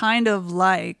is kind of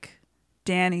like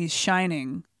Danny's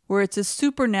Shining, where it's a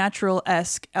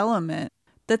supernatural-esque element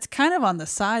that's kind of on the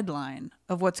sideline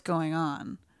of what's going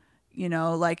on.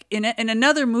 Like in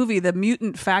another movie, the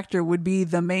mutant factor would be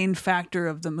the main factor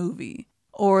of the movie.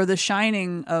 Or the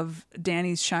Shining of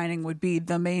Danny's Shining would be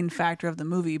the main factor of the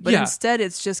movie. But instead,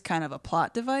 it's just kind of a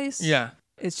plot device. Yeah.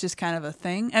 It's just kind of a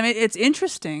thing. I mean, it's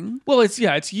interesting. Well,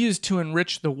 it's used to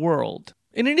enrich the world.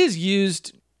 And it is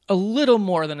used a little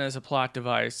more than as a plot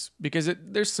device, because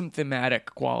there's some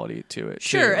thematic quality to it.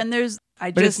 Sure, too. and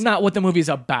But it's not what the movie's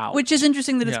about. Which is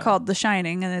interesting that it's Yeah. called The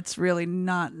Shining, and it's really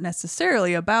not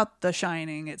necessarily about The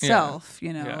Shining itself.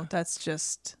 Yeah. That's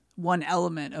just one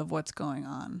element of what's going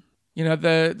on.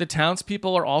 The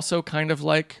townspeople are also kind of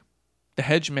like the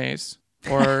hedge maze,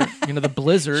 or the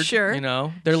blizzard. Sure.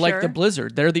 They're like Sure. the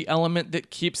blizzard. They're the element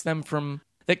that keeps them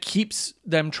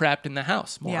trapped in the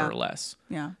house, more or less.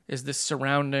 Yeah. Is this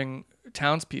surrounding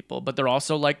townspeople, but they're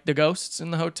also like the ghosts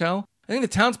in the hotel. I think the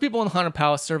townspeople in the Haunted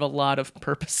Palace serve a lot of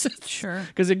purposes. Sure.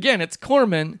 Because again, it's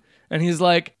Corman, and he's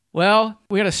like, well,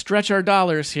 we got to stretch our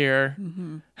dollars here.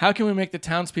 Mm-hmm. How can we make the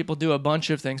townspeople do a bunch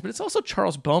of things? But it's also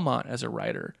Charles Beaumont as a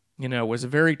writer. Was a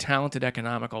very talented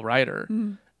economical writer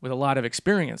with a lot of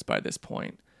experience by this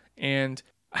point. And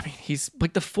I mean, he's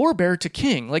like the forebear to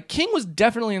King. Like, King was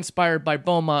definitely inspired by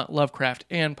Beaumont, Lovecraft,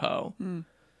 and Poe.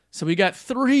 So we got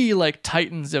 3 like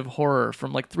titans of horror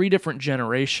from like 3 different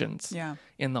generations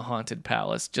in the Haunted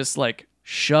Palace, just like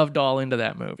shoved all into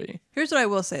that movie. Here's what I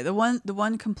will say. The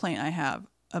one complaint I have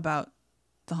about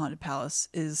the Haunted Palace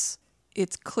is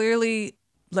it's clearly,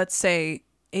 let's say,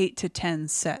 8 to 10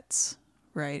 sets,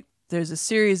 right? There's a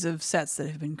series of sets that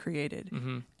have been created,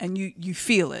 and you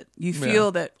feel it. You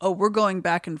feel that, we're going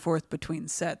back and forth between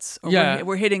sets, or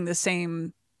we're hitting the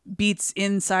same beats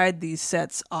inside these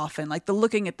sets often. Like the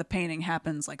looking at the painting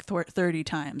happens like 30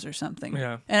 times or something.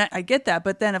 Yeah. And I get that,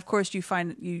 but then of course you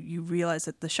find you realize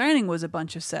that The Shining was a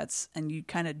bunch of sets and you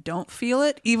kind of don't feel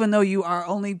it, even though you are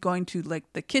only going to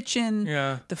like the kitchen,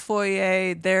 the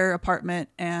foyer, their apartment,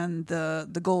 and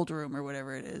the gold room or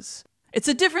whatever it is. It's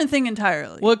a different thing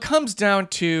entirely. Well, it comes down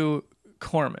to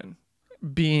Corman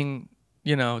being,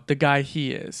 the guy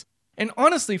he is. And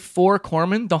honestly, for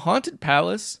Corman, the Haunted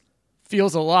Palace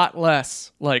feels a lot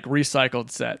less like recycled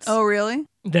sets. Oh, really?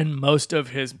 Than most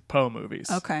of his Poe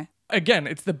movies. Okay. Again,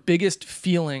 it's the biggest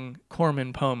feeling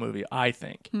Corman Poe movie, I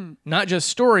think. Not just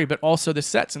story, but also the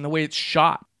sets and the way it's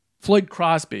shot. Floyd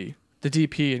Crosby, the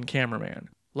DP and cameraman,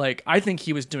 I think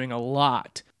he was doing a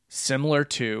lot similar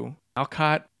to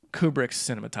Alcott, Kubrick's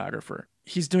cinematographer.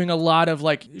 He's doing a lot of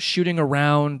shooting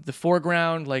around the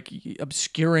foreground,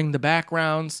 obscuring the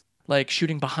backgrounds,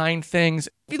 shooting behind things,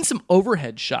 even some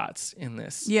overhead shots in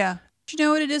this. Yeah. Do you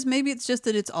know what it is? Maybe it's just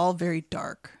that it's all very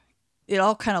dark. It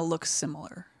all kind of looks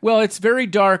similar. Well, it's very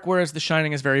dark, whereas The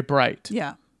Shining is very bright.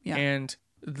 Yeah. Yeah. And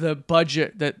the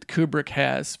budget that Kubrick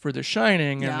has for The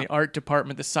Shining and the art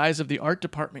department, the size of the art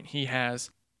department he has,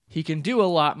 he can do a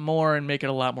lot more and make it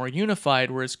a lot more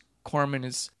unified, whereas Corman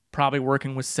is probably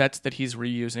working with sets that he's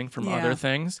reusing from other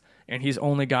things. And he's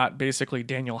only got basically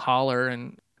Daniel Haller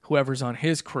and whoever's on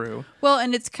his crew. Well,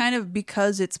 and it's kind of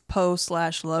because it's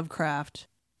Poe/Lovecraft,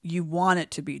 you want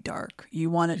it to be dark. You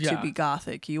want it to be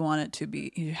gothic. You want it to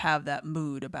be, you have that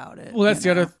mood about it. Well, that's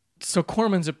the other. So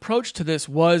Corman's approach to this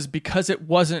was, because it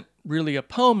wasn't really a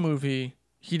Poe movie,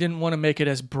 he didn't want to make it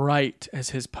as bright as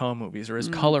his Poe movies or as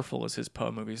colorful as his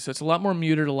Poe movies. So it's a lot more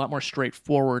muted, a lot more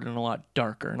straightforward, and a lot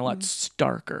darker and a lot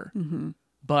starker. Mm-hmm.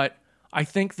 But I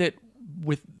think that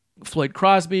with Floyd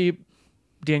Crosby,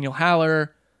 Daniel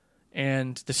Haller,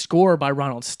 and the score by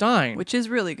Ronald Stein, which is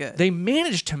really good, they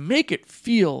managed to make it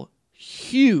feel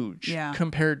huge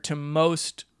compared to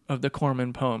most of the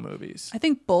Corman Poe movies. I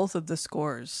think both of the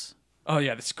scores. Oh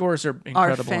yeah, the scores are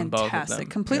incredible in both of them.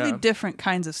 Completely different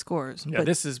kinds of scores. Yeah, but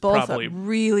this is both probably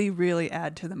really, really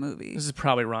add to the movie. This is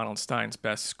probably Ronald Stein's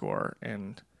best score.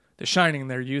 And The Shining,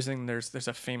 there's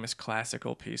a famous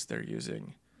classical piece they're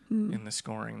using in the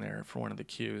scoring there for one of the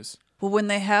cues. Well, when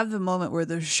they have the moment where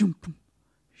they're shoom boom,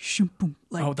 shoom boom,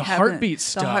 the heartbeat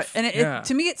stuff, and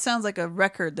to me it sounds like a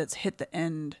record that's hit the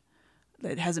end.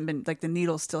 It hasn't been, the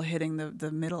needle's still hitting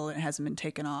the middle and it hasn't been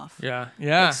taken off.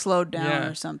 Yeah. Slowed down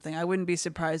or something. I wouldn't be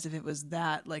surprised if it was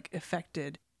that,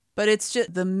 affected. But it's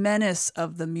just the menace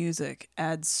of the music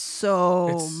adds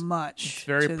so much. It's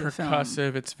very to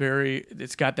percussive.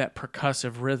 It's got that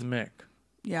percussive rhythmic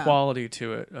quality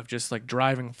to it of just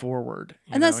driving forward.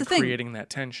 And that's the thing. Creating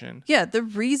that tension. Yeah, the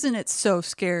reason it's so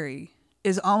scary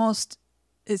is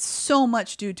it's so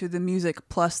much due to the music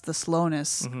plus the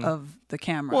slowness of the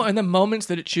camera. Well, and the moments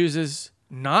that it chooses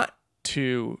not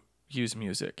to use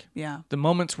music. Yeah. The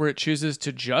moments where it chooses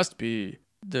to just be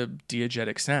the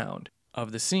diegetic sound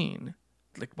of the scene.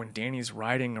 Like when Danny's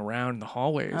riding around the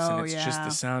hallways and it's just the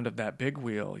sound of that big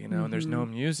wheel, and there's no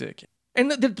music.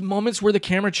 And the moments where the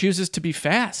camera chooses to be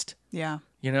fast. Yeah.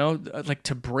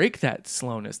 To break that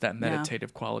slowness, that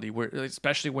meditative quality, where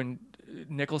especially when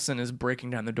Nicholson is breaking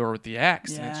down the door with the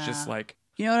axe, and it's just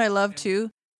You know what I love too?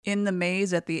 In the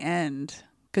maze at the end,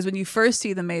 because when you first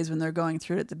see the maze when they're going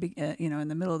through it at the in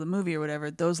the middle of the movie or whatever,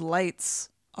 those lights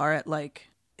are at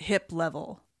hip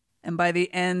level, and by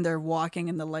the end they're walking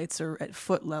and the lights are at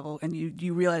foot level, and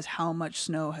you realize how much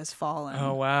snow has fallen.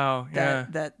 Oh wow!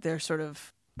 That they're sort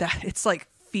of it's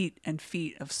feet and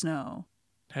feet of snow.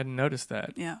 Hadn't noticed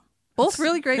that. Yeah. Both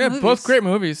really great movies. Yeah, both great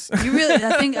movies. You really,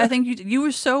 I think you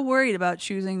were so worried about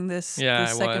choosing this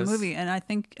second movie, and I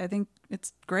think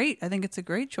it's great. I think it's a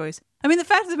great choice. I mean, the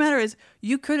fact of the matter is,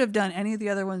 you could have done any of the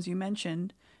other ones you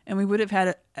mentioned, and we would have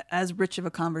had as rich of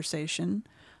a conversation.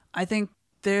 I think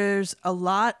there's a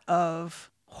lot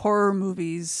of horror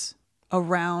movies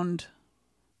around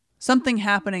something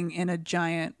happening in a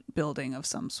giant building of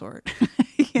some sort.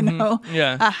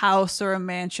 A house or a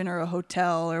mansion or a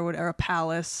hotel or a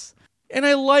palace. And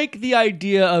I like the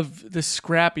idea of the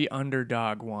scrappy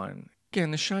underdog one.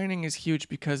 Again, The Shining is huge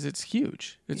because it's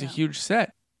huge. It's a huge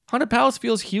set. Haunted Palace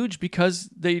feels huge because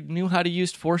they knew how to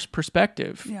use forced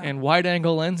perspective and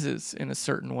wide-angle lenses in a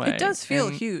certain way. It does feel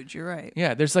huge, you're right.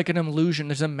 Yeah, there's an illusion,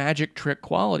 there's a magic trick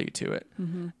quality to it.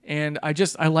 Mm-hmm. And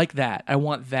I like that. I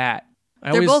want that.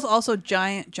 They're both also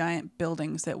giant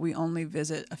buildings that we only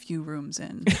visit a few rooms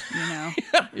in,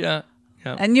 Yeah.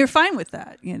 And you're fine with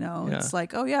that, It's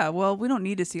well, we don't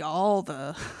need to see all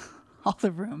the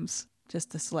rooms, just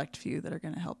the select few that are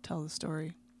going to help tell the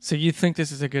story. So you think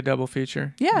this is a good double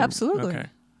feature? Yeah, absolutely. Okay.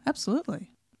 Absolutely.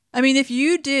 I mean, if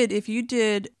you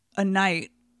did a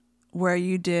night where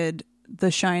you did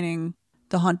The Shining,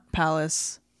 The Haunted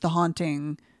Palace, The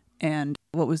Haunting, and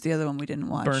what was the other one we didn't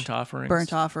watch? Burnt Offerings.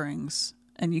 Burnt Offerings.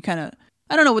 And you kind of,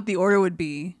 I don't know what the order would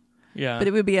be, Yeah. but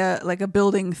it would be like a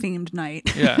building themed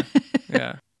night. Yeah.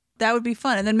 Yeah. That would be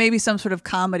fun. And then maybe some sort of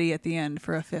comedy at the end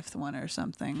for a fifth one or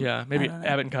something. Yeah. Maybe I don't know.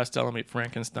 Abbott and Costello meet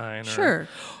Frankenstein. Or Sure.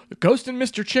 Ghost and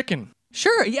Mr. Chicken.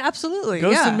 Sure. Yeah, absolutely.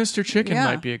 Ghost yeah. and Mr. Chicken Yeah.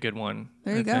 might be a good one.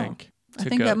 There you I go. think, I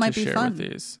think that might be share fun.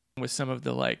 with these. With some of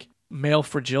the like male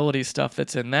fragility stuff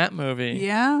that's in that movie.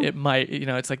 Yeah. It might,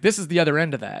 it's like this is the other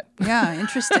end of that. Yeah.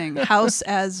 Interesting. House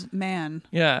as man.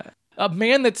 Yeah. A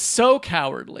man that's so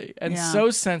cowardly and Yeah. so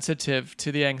sensitive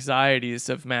to the anxieties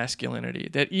of masculinity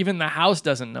that even the house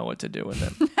doesn't know what to do with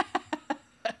him.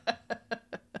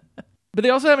 But they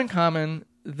also have in common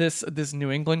this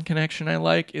New England connection I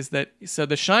like is that so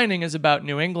The Shining is about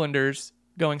New Englanders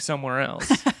going somewhere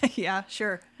else. Yeah,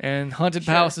 sure. And Haunted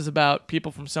Sure. Palace is about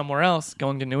people from somewhere else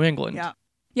going to New England. Yeah.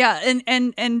 Yeah,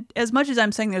 and as much as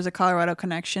I'm saying there's a Colorado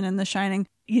connection in The Shining,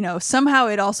 somehow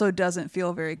it also doesn't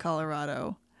feel very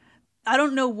Colorado. I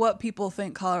don't know what people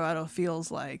think Colorado feels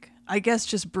like. I guess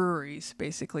just breweries,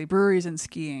 basically. Breweries and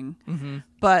skiing. Mm-hmm.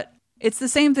 But it's the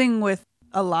same thing with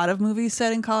a lot of movies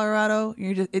set in Colorado.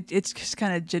 It's just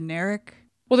kind of generic.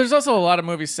 Well, there's also a lot of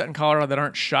movies set in Colorado that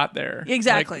aren't shot there.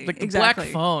 Exactly, Like the exactly.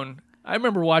 Black Phone. I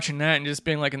remember watching that and just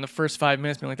being like in the first 5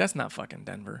 minutes being like, that's not fucking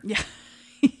Denver. Yeah.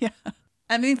 Yeah.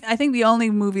 I mean, I think the only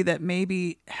movie that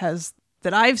maybe has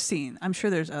that I've seen, I'm sure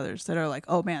there's others that are like,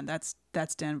 oh man, that's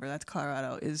Denver, that's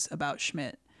Colorado, is about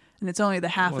Schmidt. And it's only the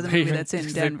half of the movie that's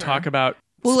in Denver. They talk about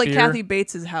like Spear. Kathy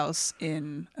Bates's house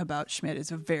in About Schmidt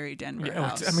is a very Denver Yeah,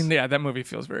 house. I mean, yeah, that movie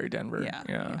feels very Denver.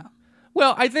 Yeah.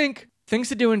 Well, I think Things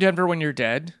to Do in Denver When You're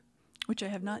Dead. Which I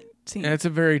have not seen. It's a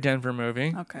very Denver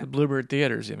movie. Okay. The Bluebird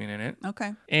Theater's in it.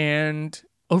 Okay. And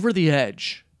Over the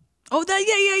Edge. Oh,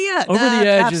 yeah. Over the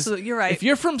Edge absolutely, you're right. If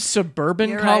you're from suburban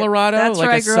You're right. Colorado, That's where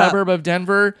I like a grew up. suburb of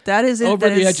Denver, That is it. Over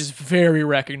the Edge is very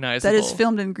recognizable. That is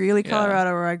filmed in Greeley, Yeah.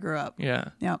 Colorado, where I grew up. Yeah.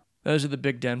 Yeah. Those are the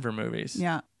big Denver movies.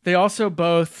 Yeah. They also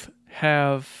both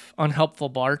have unhelpful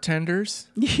bartenders.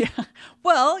 Yeah.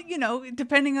 Well,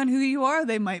 depending on who you are,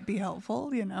 they might be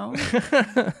helpful,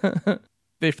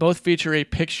 They both feature a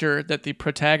picture that the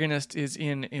protagonist is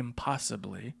in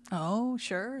impossibly, Oh,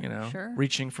 sure. Sure.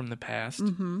 reaching from the past.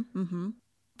 Mm-hmm.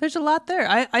 There's a lot there.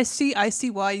 I see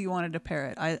why you wanted to pair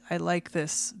it. I like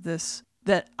this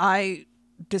that I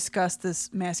discussed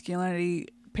this masculinity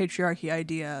patriarchy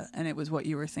idea, and it was what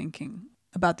you were thinking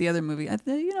about the other movie.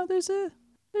 There's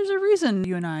a reason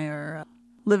you and I are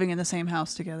living in the same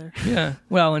house together. Yeah.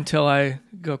 Well, until I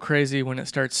go crazy when it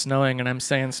starts snowing and I'm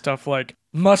saying stuff like,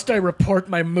 "Must I report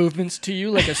my movements to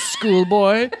you like a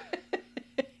schoolboy?"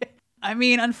 I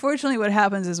mean, unfortunately, what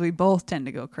happens is we both tend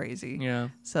to go crazy. Yeah.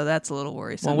 So that's a little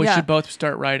worrisome. Well, we should both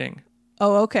start writing.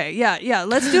 Oh, okay. Yeah.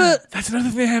 Let's do it. That's another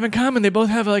thing they have in common. They both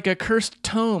have like a cursed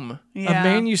tome, Yeah. a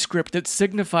manuscript that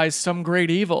signifies some great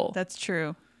evil. That's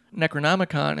true.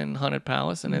 Necronomicon in Haunted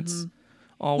Palace, and it's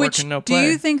all Which, work and no do play.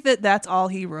 you think that's all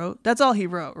he wrote? That's all he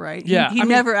wrote, right? Yeah, He I mean-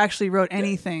 never actually wrote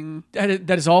anything. That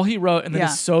is all he wrote, and that Yeah.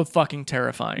 is so fucking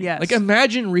terrifying. Yes. Like,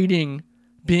 imagine reading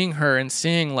Being Her and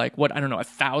seeing, like,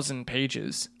 1,000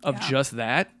 pages of Yeah. just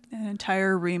that. An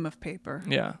entire ream of paper.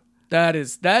 Yeah. That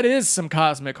is some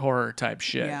cosmic horror type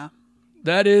shit. Yeah.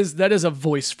 That is a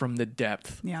voice from the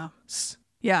depth. Yeah.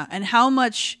 Yeah. And how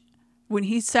much, when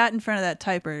he sat in front of that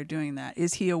typewriter doing that,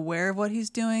 is he aware of what he's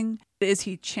doing? Is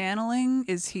he channeling?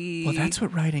 Is he... Well, that's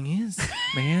what writing is,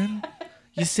 man.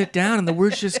 You sit down and the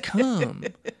words just come.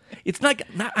 It's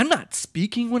I'm not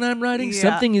speaking when I'm writing. Yeah.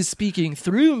 Something is speaking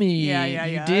through me. Yeah.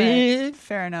 You All did? right.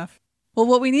 Fair enough. Well,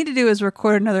 what we need to do is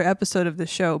record another episode of the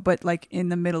show, but like in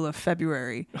the middle of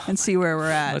February, and see where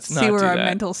we're at. Let's see not where do our that.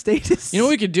 mental state is. You know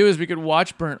what we could do is we could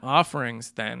watch Burnt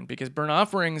Offerings then, because Burnt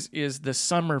Offerings is the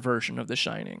summer version of The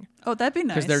Shining. Oh, that'd be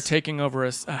nice. Because they're taking over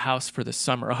a house for the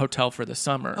summer, a hotel for the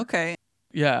summer. Okay.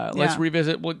 Yeah, let's Yeah.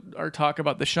 revisit our talk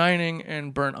about The Shining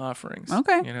and Burnt Offerings.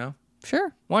 Okay.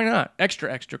 Sure. Why not? Extra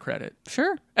credit.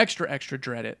 Sure. Extra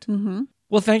dread it. Mm-hmm.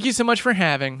 Well, thank you so much for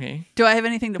having me. Do I have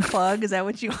anything to plug? Is that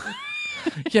what you...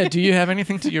 Yeah, do you have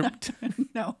anything to your...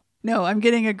 No, I'm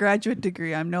getting a graduate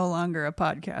degree. I'm no longer a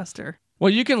podcaster. Well,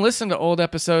 you can listen to old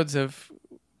episodes of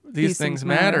These Things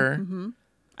Matter, Mm-hmm.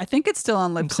 I think it's still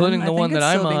on Libsyn. Including the I think one that it's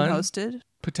I'm still being on. hosted.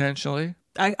 potentially.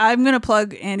 I'm going to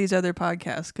plug Andy's other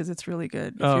podcast because it's really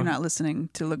good. If Oh. you're not listening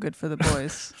to Look Good for the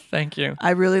Boys. Thank you. I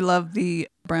really love the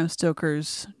Bram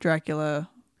Stoker's Dracula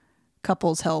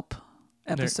Couples Help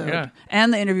episode yeah.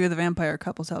 and the Interview with the Vampire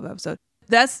Couples Help episode.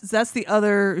 That's the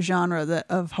other genre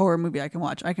of horror movie I can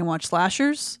watch. I can watch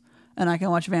slashers. and I can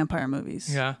watch vampire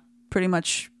movies. Yeah. Pretty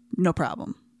much no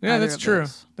problem. Yeah, Either that's of true.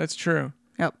 those. That's true.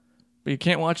 Yep. But you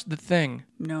can't watch The Thing.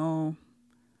 No,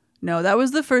 that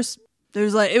was the first. It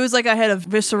was like I had a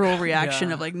visceral reaction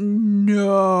Yeah. of like,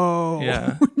 no,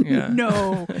 Yeah. Yeah.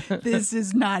 no, this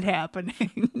is not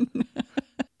happening.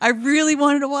 I really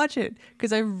wanted to watch it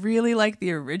because I really like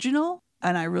the original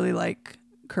and I really like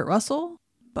Kurt Russell,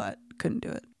 but couldn't do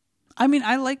it. I mean,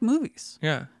 I like movies.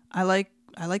 Yeah. I like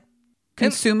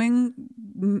consuming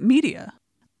media.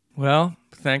 Well,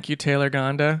 thank you, Taylor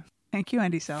Gonda, Thank you,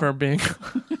 Andy Sell. for being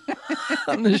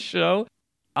on the show.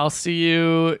 I'll see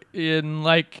you in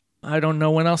I don't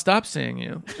know when I'll stop seeing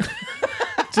you,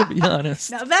 to be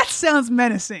honest. Now that sounds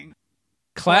menacing.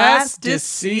 Class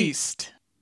deceased.